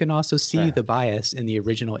 And you can also see the bias in the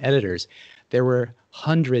original editors. There were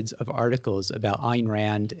hundreds of articles about Ayn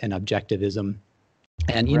Rand and objectivism.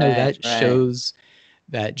 And, that shows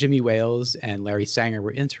that Jimmy Wales and Larry Sanger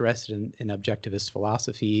were interested in objectivist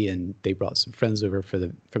philosophy, and they brought some friends over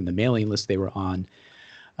from the mailing list they were on.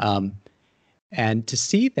 And to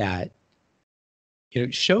see that,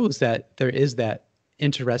 it shows that there is that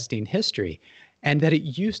interesting history, and that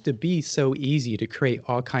it used to be so easy to create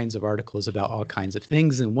all kinds of articles about all kinds of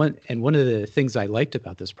things. And one of the things I liked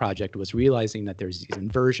about this project was realizing that there's these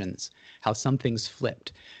inversions, how some things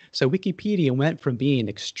flipped. So Wikipedia went from being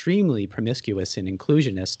extremely promiscuous and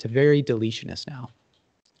inclusionist to very deletionist now,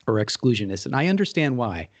 or exclusionist. And I understand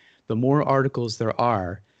why. The more articles there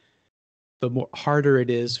are, the more harder it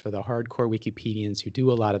is for the hardcore Wikipedians who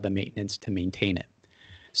do a lot of the maintenance to maintain it.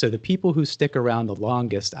 So the people who stick around the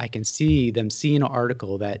longest, I can see them seeing an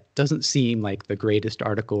article that doesn't seem like the greatest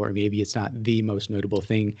article, or maybe it's not the most notable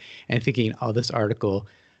thing, and thinking, oh, this article,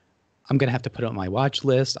 I'm going to have to put it on my watch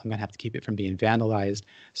list. I'm going to have to keep it from being vandalized.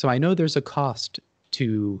 So I know there's a cost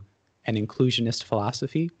to an inclusionist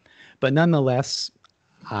philosophy, but nonetheless,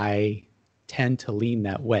 I tend to lean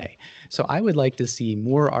that way. So I would like to see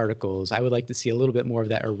more articles. I would like to see a little bit more of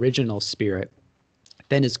that original spirit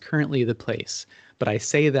than is currently the place. But I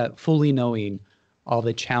say that fully knowing all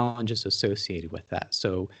the challenges associated with that.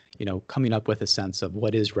 So, coming up with a sense of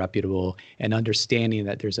what is reputable and understanding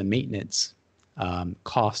that there's a maintenance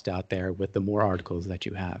cost out there with the more articles that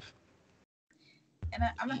you have. And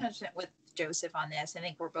I'm 100% with Joseph on this. I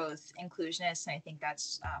think we're both inclusionists, and I think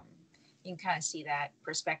that's, you can kind of see that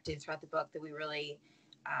perspective throughout the book, that we really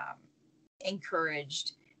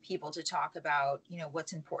encouraged people to talk about,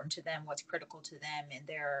 what's important to them, what's critical to them, and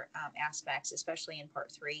their aspects, especially in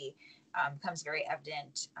part 3, becomes very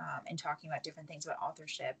evident in talking about different things about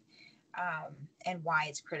authorship and why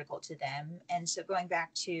it's critical to them. And so going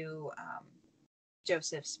back to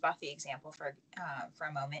Joseph's Buffy example for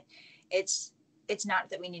a moment, it's not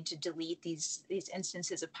that we need to delete these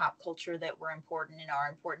instances of pop culture that were important and are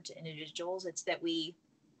important to individuals. It's that we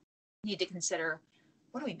need to consider,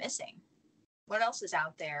 what are we missing? What else is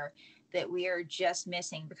out there that we are just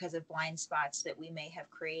missing because of blind spots that we may have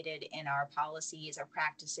created in our policies, our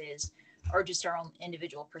practices, or just our own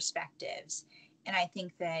individual perspectives? And I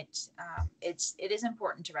think that it is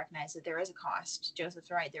important to recognize that there is a cost. Joseph's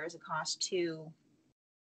right. There is a cost to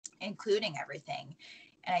including everything.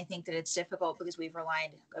 And I think that it's difficult because we've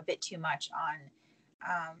relied a bit too much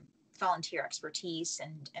on volunteer expertise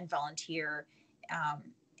and volunteer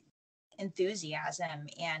enthusiasm,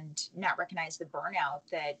 and not recognize the burnout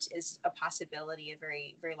that is a possibility, a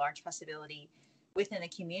very, very large possibility within the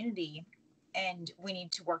community. And we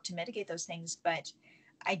need to work to mitigate those things. But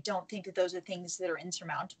I don't think that those are things that are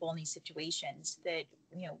insurmountable in these situations. That,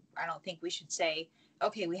 I don't think we should say,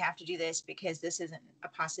 okay, we have to do this because this isn't a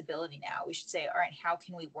possibility now. We should say, all right, how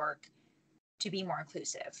can we work to be more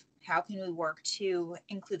inclusive? How can we work to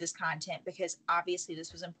include this content? Because obviously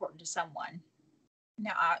this was important to someone.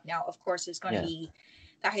 Now, of course, there's going to be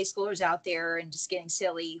the high schoolers out there and just getting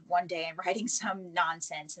silly one day and writing some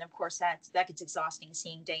nonsense. And of course, that gets exhausting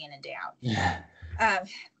seeing day in and day out. Yeah.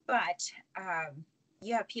 But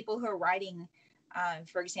you have people who are writing,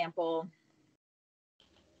 for example,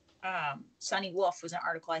 Sunny Wolf was an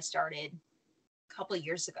article I started a couple of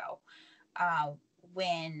years ago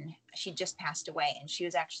when she just passed away. And she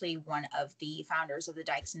was actually one of the founders of the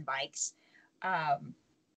Dykes and Bikes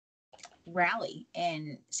rally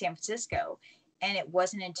in San Francisco. And it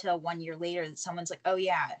wasn't until 1 year later that someone's like, oh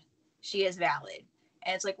yeah, she is valid.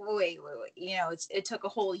 And it's like, wait. It took a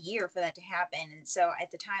whole year for that to happen. And so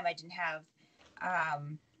at the time I didn't have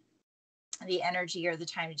the energy or the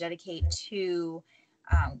time to dedicate to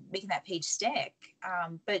making that page stick.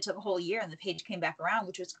 But it took a whole year and the page came back around,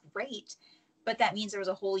 which was great. But that means there was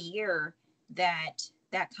a whole year that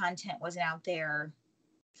content wasn't out there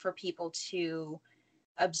for people to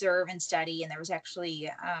observe and study. And there was actually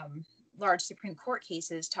large Supreme Court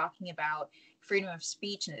cases talking about freedom of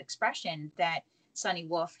speech and expression that Sonny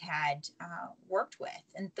Wolf had worked with.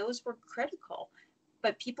 And those were critical.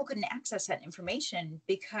 But people couldn't access that information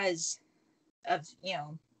because of,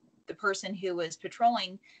 the person who was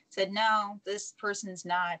patrolling said, no, this person's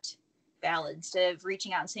not valid, instead of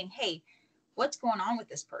reaching out and saying, hey, what's going on with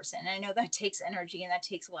this person? And I know that takes energy and that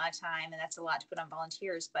takes a lot of time and that's a lot to put on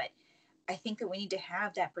volunteers, but I think that we need to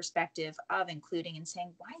have that perspective of including and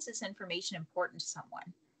saying, why is this information important to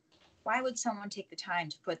someone? Why would someone take the time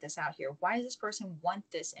to put this out here? Why does this person want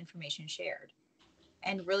this information shared?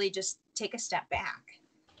 And really just take a step back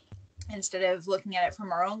instead of looking at it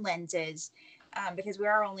from our own lenses, because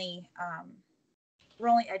we're only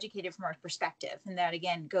educated from our perspective. And that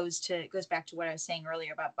again goes back to what I was saying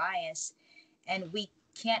earlier about bias. And we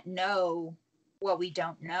can't know what we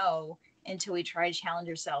don't know until we try to challenge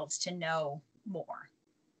ourselves to know more.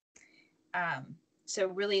 So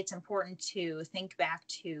really it's important to think back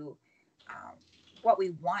to what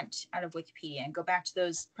we want out of Wikipedia and go back to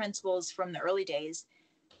those principles from the early days.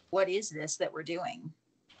 What is this that we're doing?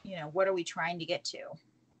 What are we trying to get to?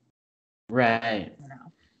 Right.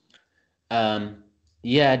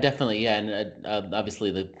 Yeah, definitely. Yeah. And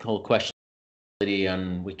obviously the whole question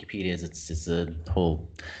on Wikipedia is it's a whole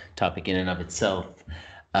topic in and of itself.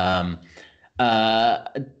 I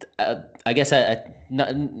guess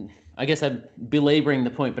I'm belaboring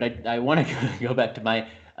the point, but I want to go back to my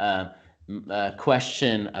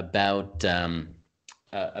question about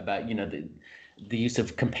the use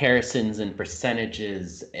of comparisons and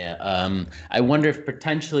percentages. I wonder if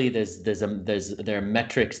potentially there are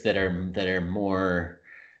metrics that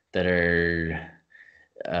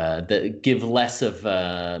give less of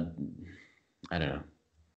I don't know,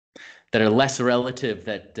 that are less relative,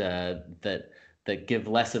 that give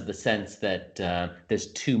less of the sense that there's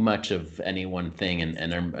too much of any one thing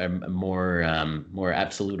and are more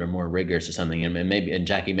absolute or more rigorous or something. And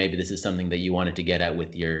Jackie, maybe this is something that you wanted to get at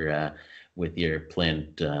with your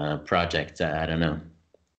planned project. I don't know.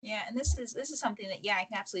 Yeah, and this is something that I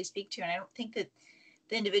can absolutely speak to, and I don't think that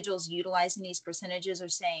the individuals utilizing these percentages are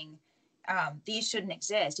saying these shouldn't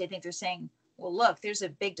exist. I think they're saying, well, look, there's a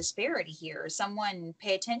big disparity here. Someone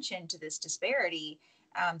pay attention to this disparity.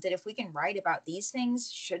 That if we can write about these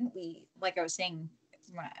things, shouldn't we, like I was saying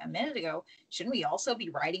a minute ago, shouldn't we also be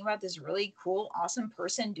writing about this really cool, awesome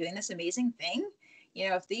person doing this amazing thing?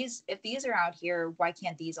 If these are out here, why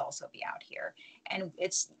can't these also be out here? And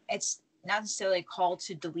it's not necessarily a call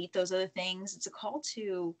to delete those other things. It's a call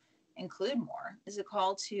to include more. It's a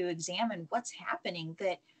call to examine what's happening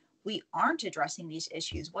that we aren't addressing these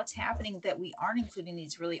issues. What's happening that we aren't including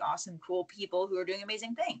these really awesome, cool people who are doing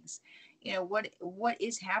amazing things? What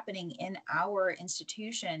is happening in our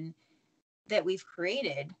institution that we've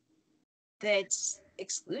created that's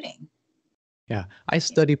excluding? Yeah, I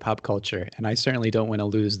study pop culture, and I certainly don't want to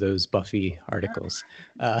lose those Buffy articles.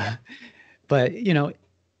 But,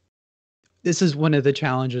 this is one of the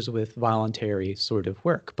challenges with voluntary sort of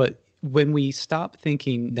work. But when we stop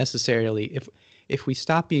thinking necessarily, if we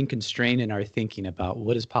stop being constrained in our thinking about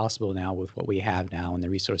what is possible now with what we have now and the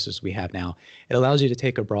resources we have now, it allows you to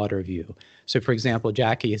take a broader view. So, for example,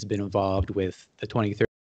 Jackie has been involved with the 2030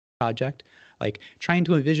 project, like trying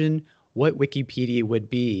to envision what Wikipedia would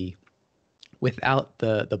be without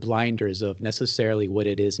the blinders of necessarily what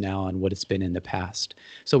it is now and what it's been in the past.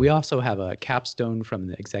 So we also have a capstone from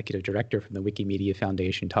the executive director from the Wikimedia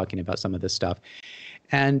Foundation talking about some of this stuff.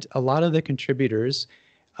 And a lot of the contributors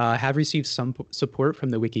have received some support from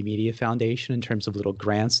the Wikimedia Foundation in terms of little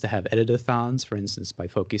grants to have editathons, for instance, by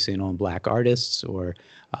focusing on Black artists or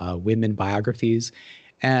women biographies.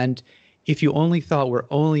 And if you only thought we're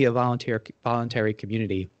only a voluntary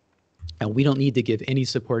community and we don't need to give any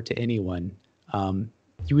support to anyone,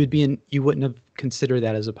 you wouldn't have considered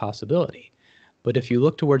that as a possibility. But if you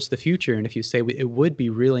look towards the future and if you say it would be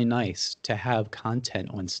really nice to have content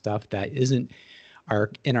on stuff that isn't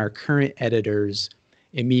in our current editors'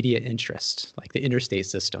 immediate interest, like the interstate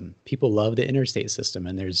system. People love the interstate system,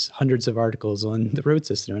 and there's hundreds of articles on the road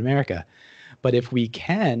system in America. But if we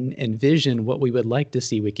can envision what we would like to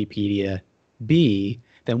see Wikipedia be,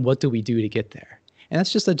 then what do we do to get there? And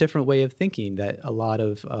that's just a different way of thinking that a lot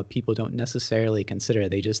of people don't necessarily consider.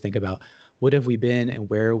 They just think about what have we been and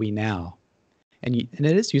where are we now? And it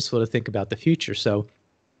is useful to think about the future. So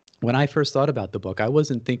when I first thought about the book, I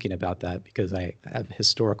wasn't thinking about that because I have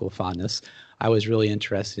historical fondness. I was really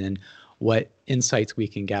interested in what insights we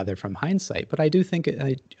can gather from hindsight. But I do think,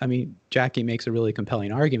 Jackie makes a really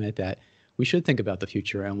compelling argument that we should think about the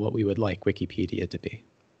future and what we would like Wikipedia to be.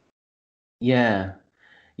 Yeah.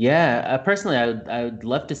 Yeah, personally, I would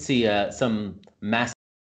love to see some massive,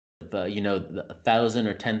 1,000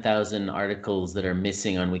 or 10,000 articles that are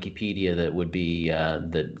missing on Wikipedia that would be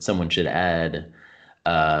that someone should add.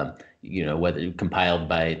 Whether compiled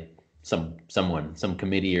by some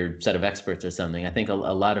committee or set of experts or something. I think a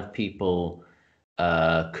lot of people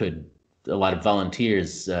a lot of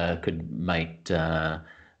volunteers might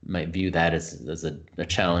view that as a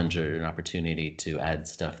challenge or an opportunity to add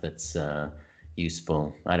stuff that's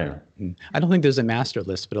useful. I don't know. I don't think there's a master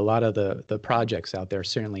list, but a lot of the projects out there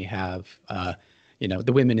certainly have,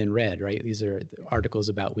 the women in red, right? These are articles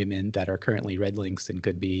about women that are currently red links and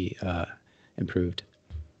could be improved.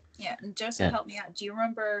 Yeah, and Joseph, help me out. Do you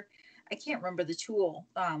remember? I can't remember the tool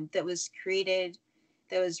that was created,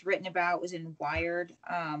 that was written about, was in Wired.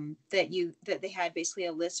 That they had basically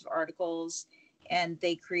a list of articles, and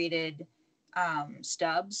they created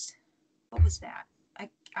stubs. What was that?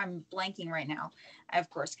 I'm blanking right now. I of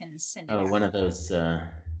course can send it. Oh, one of those.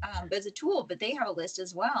 But it's a tool, but they have a list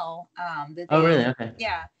as well. Oh, really? Okay.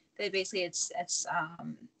 Yeah. That basically it's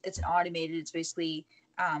an automated. It's basically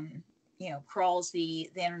crawls the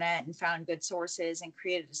internet and found good sources and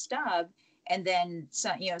created a stub, and then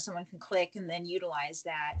someone can click and then utilize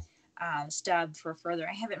that stub for further.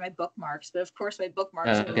 I have it in my bookmarks, but of course my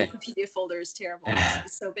bookmarks in the Wikipedia folder is terrible.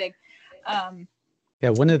 It's so big.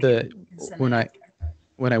 One of the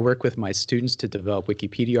when I work with my students to develop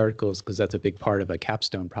Wikipedia articles, because that's a big part of a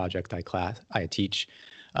capstone project I teach,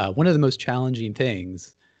 one of the most challenging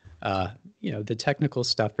things, the technical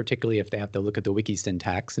stuff, particularly if they have to look at the wiki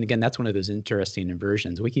syntax. And again, that's one of those interesting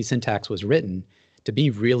inversions. Wiki syntax was written to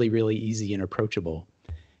be really, really easy and approachable.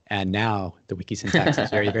 And now the wiki syntax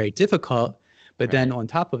is very, very difficult. But then on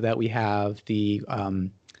top of that, we have the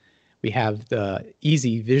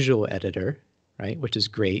easy visual editor, right, which is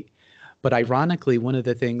great. But ironically, one of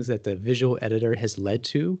the things that the visual editor has led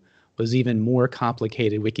to was even more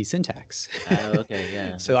complicated wiki syntax. Oh, okay,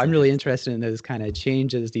 yeah. So I'm really interested in those kind of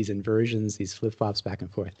changes, these inversions, these flip-flops back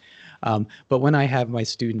and forth. But when I have my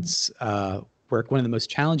students work, one of the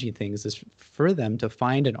most challenging things is for them to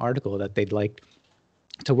find an article that they'd like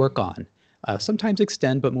to work on. Sometimes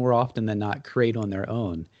extend, but more often than not, create on their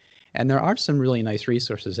own. And there are some really nice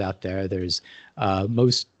resources out there. There's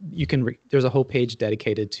there's a whole page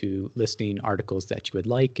dedicated to listing articles that you would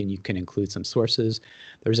like, and you can include some sources.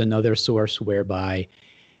 There's another source whereby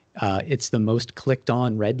it's the most clicked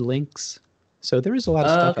on red links. So there is a lot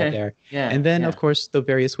of stuff out there. Yeah, and then, of course, the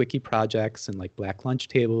various wiki projects and like Black Lunch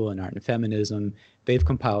Table and Art and Feminism, they've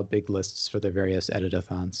compiled big lists for their various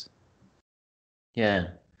editathons.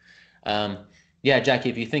 Yeah. Jackie,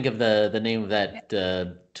 if you think of the name of that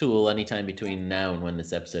tool anytime between now and when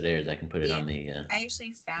this episode airs, I can put it on the... I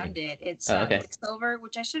actually found it. It's Quicksilver,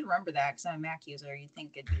 which I should remember that because I'm a Mac user. You'd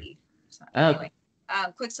think it'd be... Anyway,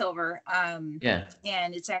 Quicksilver. And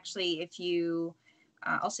it's actually, if you...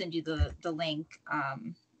 I'll send you the link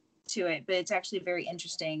to it, but it's actually very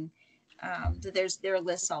interesting that there are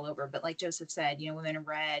lists all over. But like Joseph said, women in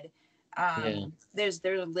red... there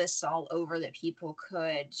are lists all over that people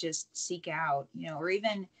could just seek out, or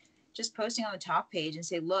even just posting on the top page and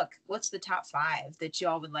say, look, what's the top 5 that you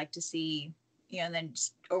all would like to see, and then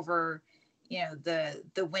just over,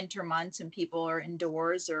 the winter months and people are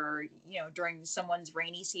indoors, or, during someone's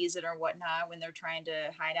rainy season or whatnot, when they're trying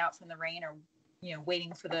to hide out from the rain, or,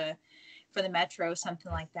 waiting for the metro,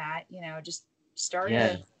 something like that, just start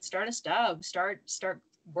a stub, start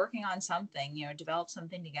working on something, develop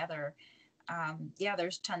something together. There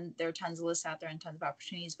are tons of lists out there and tons of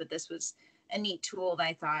opportunities, but this was a neat tool that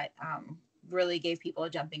I thought really gave people a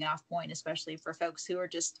jumping off point, especially for folks who are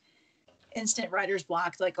just instant writer's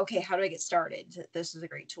block. Like, okay, how do I get started? This is a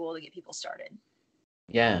great tool to get people started.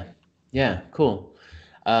 Yeah, cool.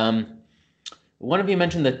 One of you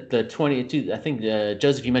mentioned the 22, I think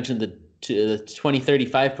Joseph, you mentioned the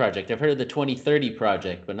 2035 project. I've heard of the 2030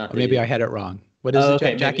 project, but not. Maybe I had it wrong. What is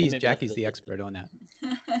it? Jackie's the expert on that.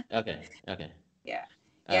 Okay.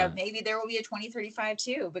 Yeah. Maybe there will be a 2035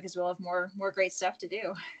 too, because we'll have more great stuff to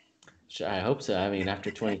do. Sure, I hope so. I mean, after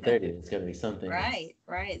 2030, there's got to be something. Right.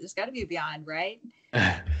 There's got to be beyond, right?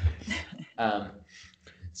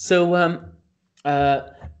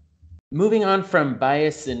 Moving on from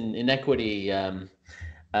bias and inequity, there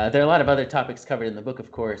are a lot of other topics covered in the book,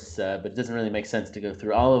 of course, but it doesn't really make sense to go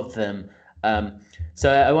through all of them.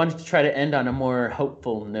 So I wanted to try to end on a more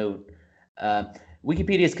hopeful note.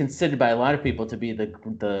 Wikipedia is considered by a lot of people to be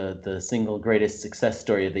the single greatest success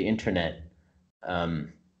story of the internet.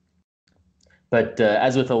 But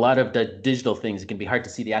as with a lot of the digital things, it can be hard to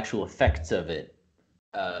see the actual effects of it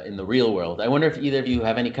in the real world. I wonder if either of you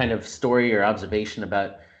have any kind of story or observation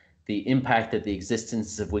about the impact that the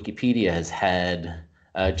existence of Wikipedia has had.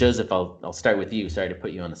 Joseph, I'll start with you. Sorry to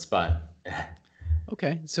put you on the spot.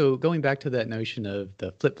 Okay, so going back to that notion of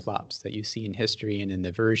the flip-flops that you see in history and in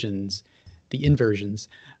the versions, the inversions,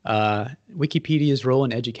 Wikipedia's role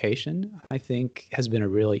in education, I think, has been a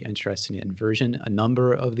really interesting inversion. A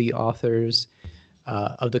number of the authors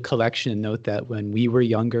of the collection note that when we were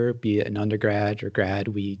younger, be it an undergrad or grad,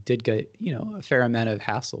 we did get, a fair amount of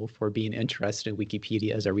hassle for being interested in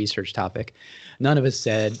Wikipedia as a research topic. None of us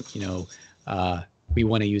said, we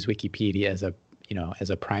want to use Wikipedia as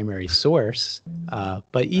a primary source,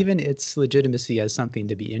 but even its legitimacy as something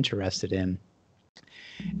to be interested in.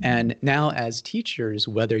 And now as teachers,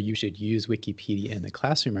 whether you should use Wikipedia in the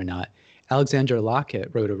classroom or not, Alexandra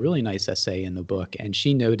Lockett wrote a really nice essay in the book, and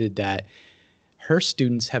she noted that her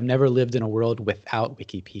students have never lived in a world without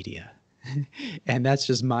Wikipedia. And that's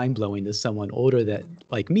just mind-blowing to someone older that,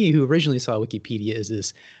 like me, who originally saw Wikipedia as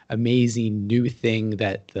this amazing new thing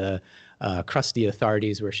that the crusty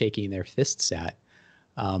authorities were shaking their fists at.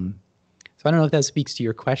 So I don't know if that speaks to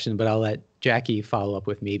your question, but I'll let Jackie follow up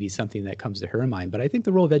with maybe something that comes to her mind. But I think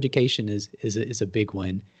the role of education is a big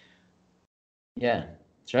one. Yeah,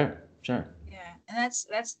 sure. Yeah, and that's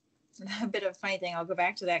a bit of a funny thing. I'll go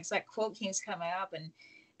back to that because that quote keeps coming up,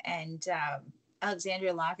 and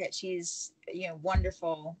Alexandria Lockett, she's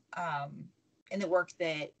wonderful in the work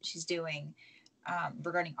that she's doing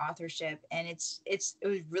regarding authorship, and it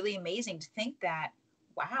was really amazing to think that,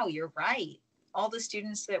 wow, you're right. All the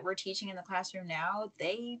students that we're teaching in the classroom now,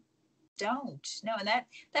 they don't know, and that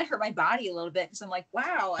hurt my body a little bit because I'm like,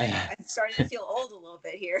 wow, I'm starting to feel old a little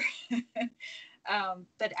bit here.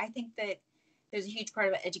 But I think that there's a huge part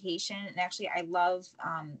about education, and actually I love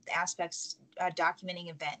the aspects documenting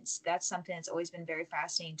events. That's something that's always been very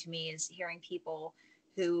fascinating to me, is hearing people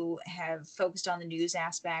who have focused on the news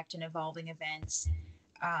aspect and evolving events,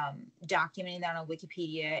 documenting that on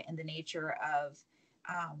Wikipedia, and the nature of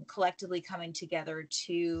collectively coming together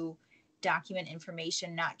to document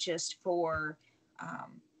information, not just for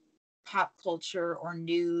pop culture or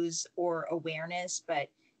news or awareness, but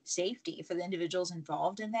safety for the individuals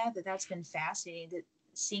involved in that's been fascinating, that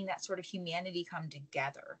seeing that sort of humanity come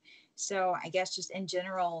together. So I guess just in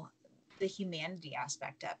general, the humanity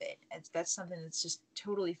aspect of it, that's something that's just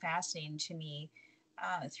totally fascinating to me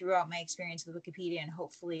throughout my experience with Wikipedia, and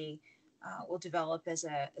hopefully will develop as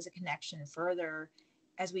a connection further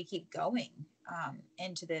as we keep going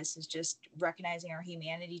into this, is just recognizing our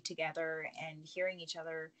humanity together and hearing each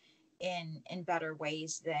other in better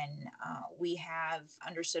ways than we have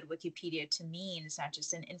understood Wikipedia to mean. It's not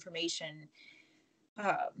just an information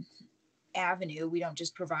avenue. We don't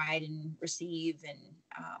just provide and receive and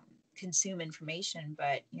consume information,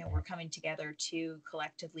 but we're coming together to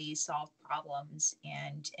collectively solve problems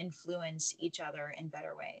and influence each other in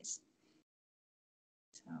better ways.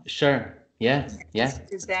 So. Sure. Yeah.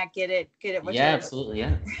 Does that get it? Yeah, absolutely.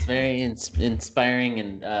 Yeah, it's very inspiring,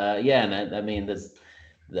 and and I mean,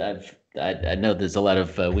 I know there's a lot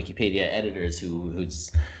of Wikipedia editors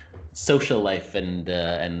whose social life and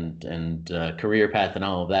career path and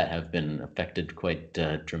all of that have been affected quite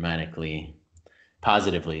dramatically,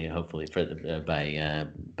 positively, hopefully,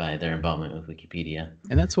 by their involvement with Wikipedia.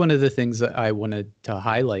 And that's one of the things that I wanted to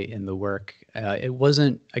highlight in the work. It was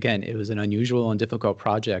an unusual and difficult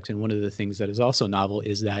project. And one of the things that is also novel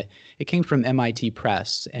is that it came from MIT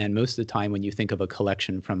Press. And most of the time when you think of a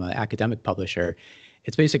collection from an academic publisher,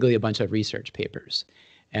 it's basically a bunch of research papers.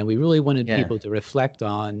 And we really wanted people to reflect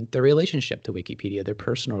on their relationship to Wikipedia, their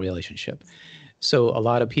personal relationship. So a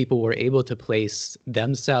lot of people were able to place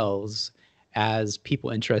themselves as people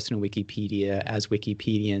interested in Wikipedia, as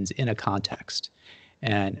Wikipedians in a context.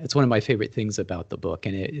 And it's one of my favorite things about the book,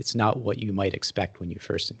 and it's not what you might expect when you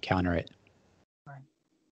first encounter it.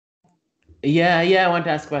 Yeah, I want to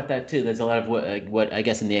ask about that too. There's a lot of what I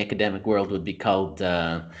guess in the academic world would be called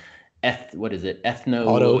autoethnography. What is it?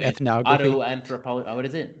 Autoethnography.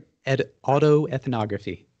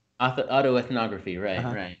 Autoethnography, right,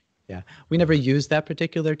 right. Yeah, we never use that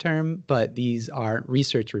particular term, but these are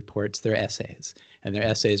research reports, they're essays, and they're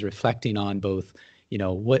essays reflecting on both,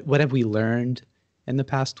 what have we learned in the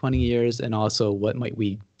past 20 years, and also what might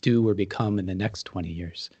we do or become in the next 20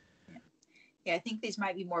 years. Yeah, I think these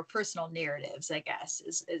might be more personal narratives, I guess,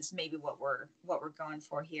 is maybe what we're going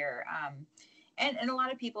for here. And a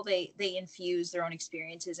lot of people, they infuse their own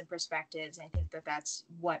experiences and perspectives. And I think that's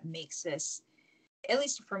what makes this, at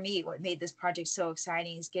least for me, what made this project so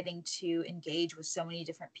exciting, is getting to engage with so many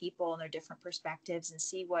different people and their different perspectives, and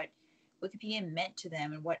see what Wikipedia meant to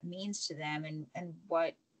them and what means to them, and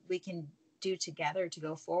what we can do together to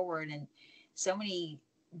go forward. And so many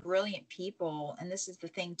brilliant people. And this is the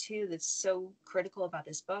thing too that's so critical about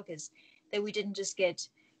this book, is that we didn't just get,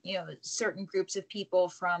 certain groups of people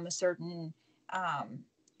from a certain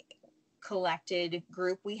collected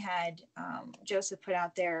group. We had Joseph put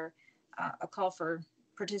out there a call for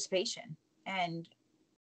participation, and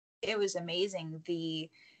it was amazing, the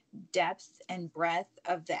depth and breadth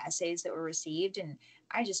of the essays that were received. And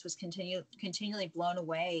I just was continually blown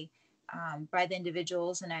away by the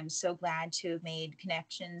individuals. And I'm so glad to have made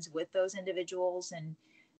connections with those individuals and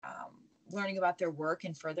learning about their work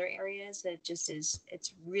in further areas.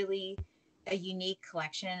 It's really a unique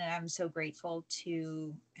collection. And I'm so grateful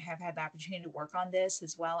to have had the opportunity to work on this,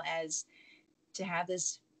 as well as to have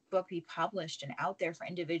this book be published and out there for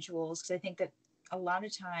individuals. Because I think that a lot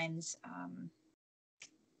of times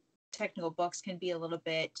technical books can be a little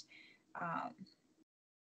bit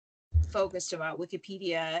focused about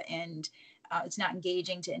Wikipedia, and it's not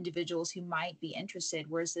engaging to individuals who might be interested,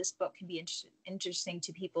 whereas this book can be interesting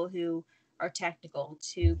to people who are technical,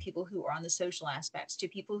 to people who are on the social aspects, to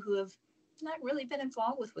people who have not really been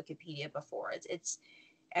involved with Wikipedia before. It's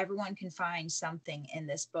everyone can find something in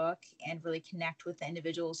this book and really connect with the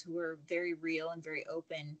individuals who are very real and very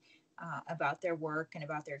open about their work and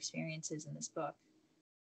about their experiences in this book.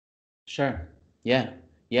 Sure. Yeah.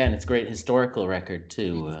 And it's a great historical record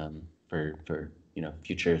too, for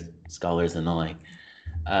future scholars and the like.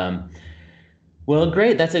 Well,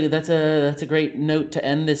 great. That's a great note to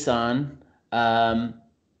end this on. The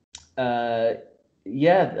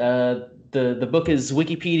book is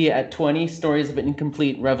Wikipedia at 20: Stories of an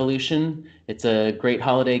Incomplete Revolution. It's a great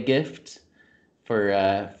holiday gift for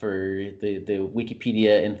the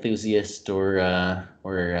Wikipedia enthusiast or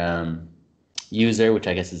user, which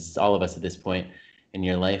I guess is all of us at this point in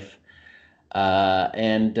your life.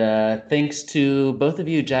 And thanks to both of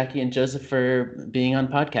you, Jackie and Joseph, for being on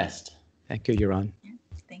podcast. Thank you, Yaron.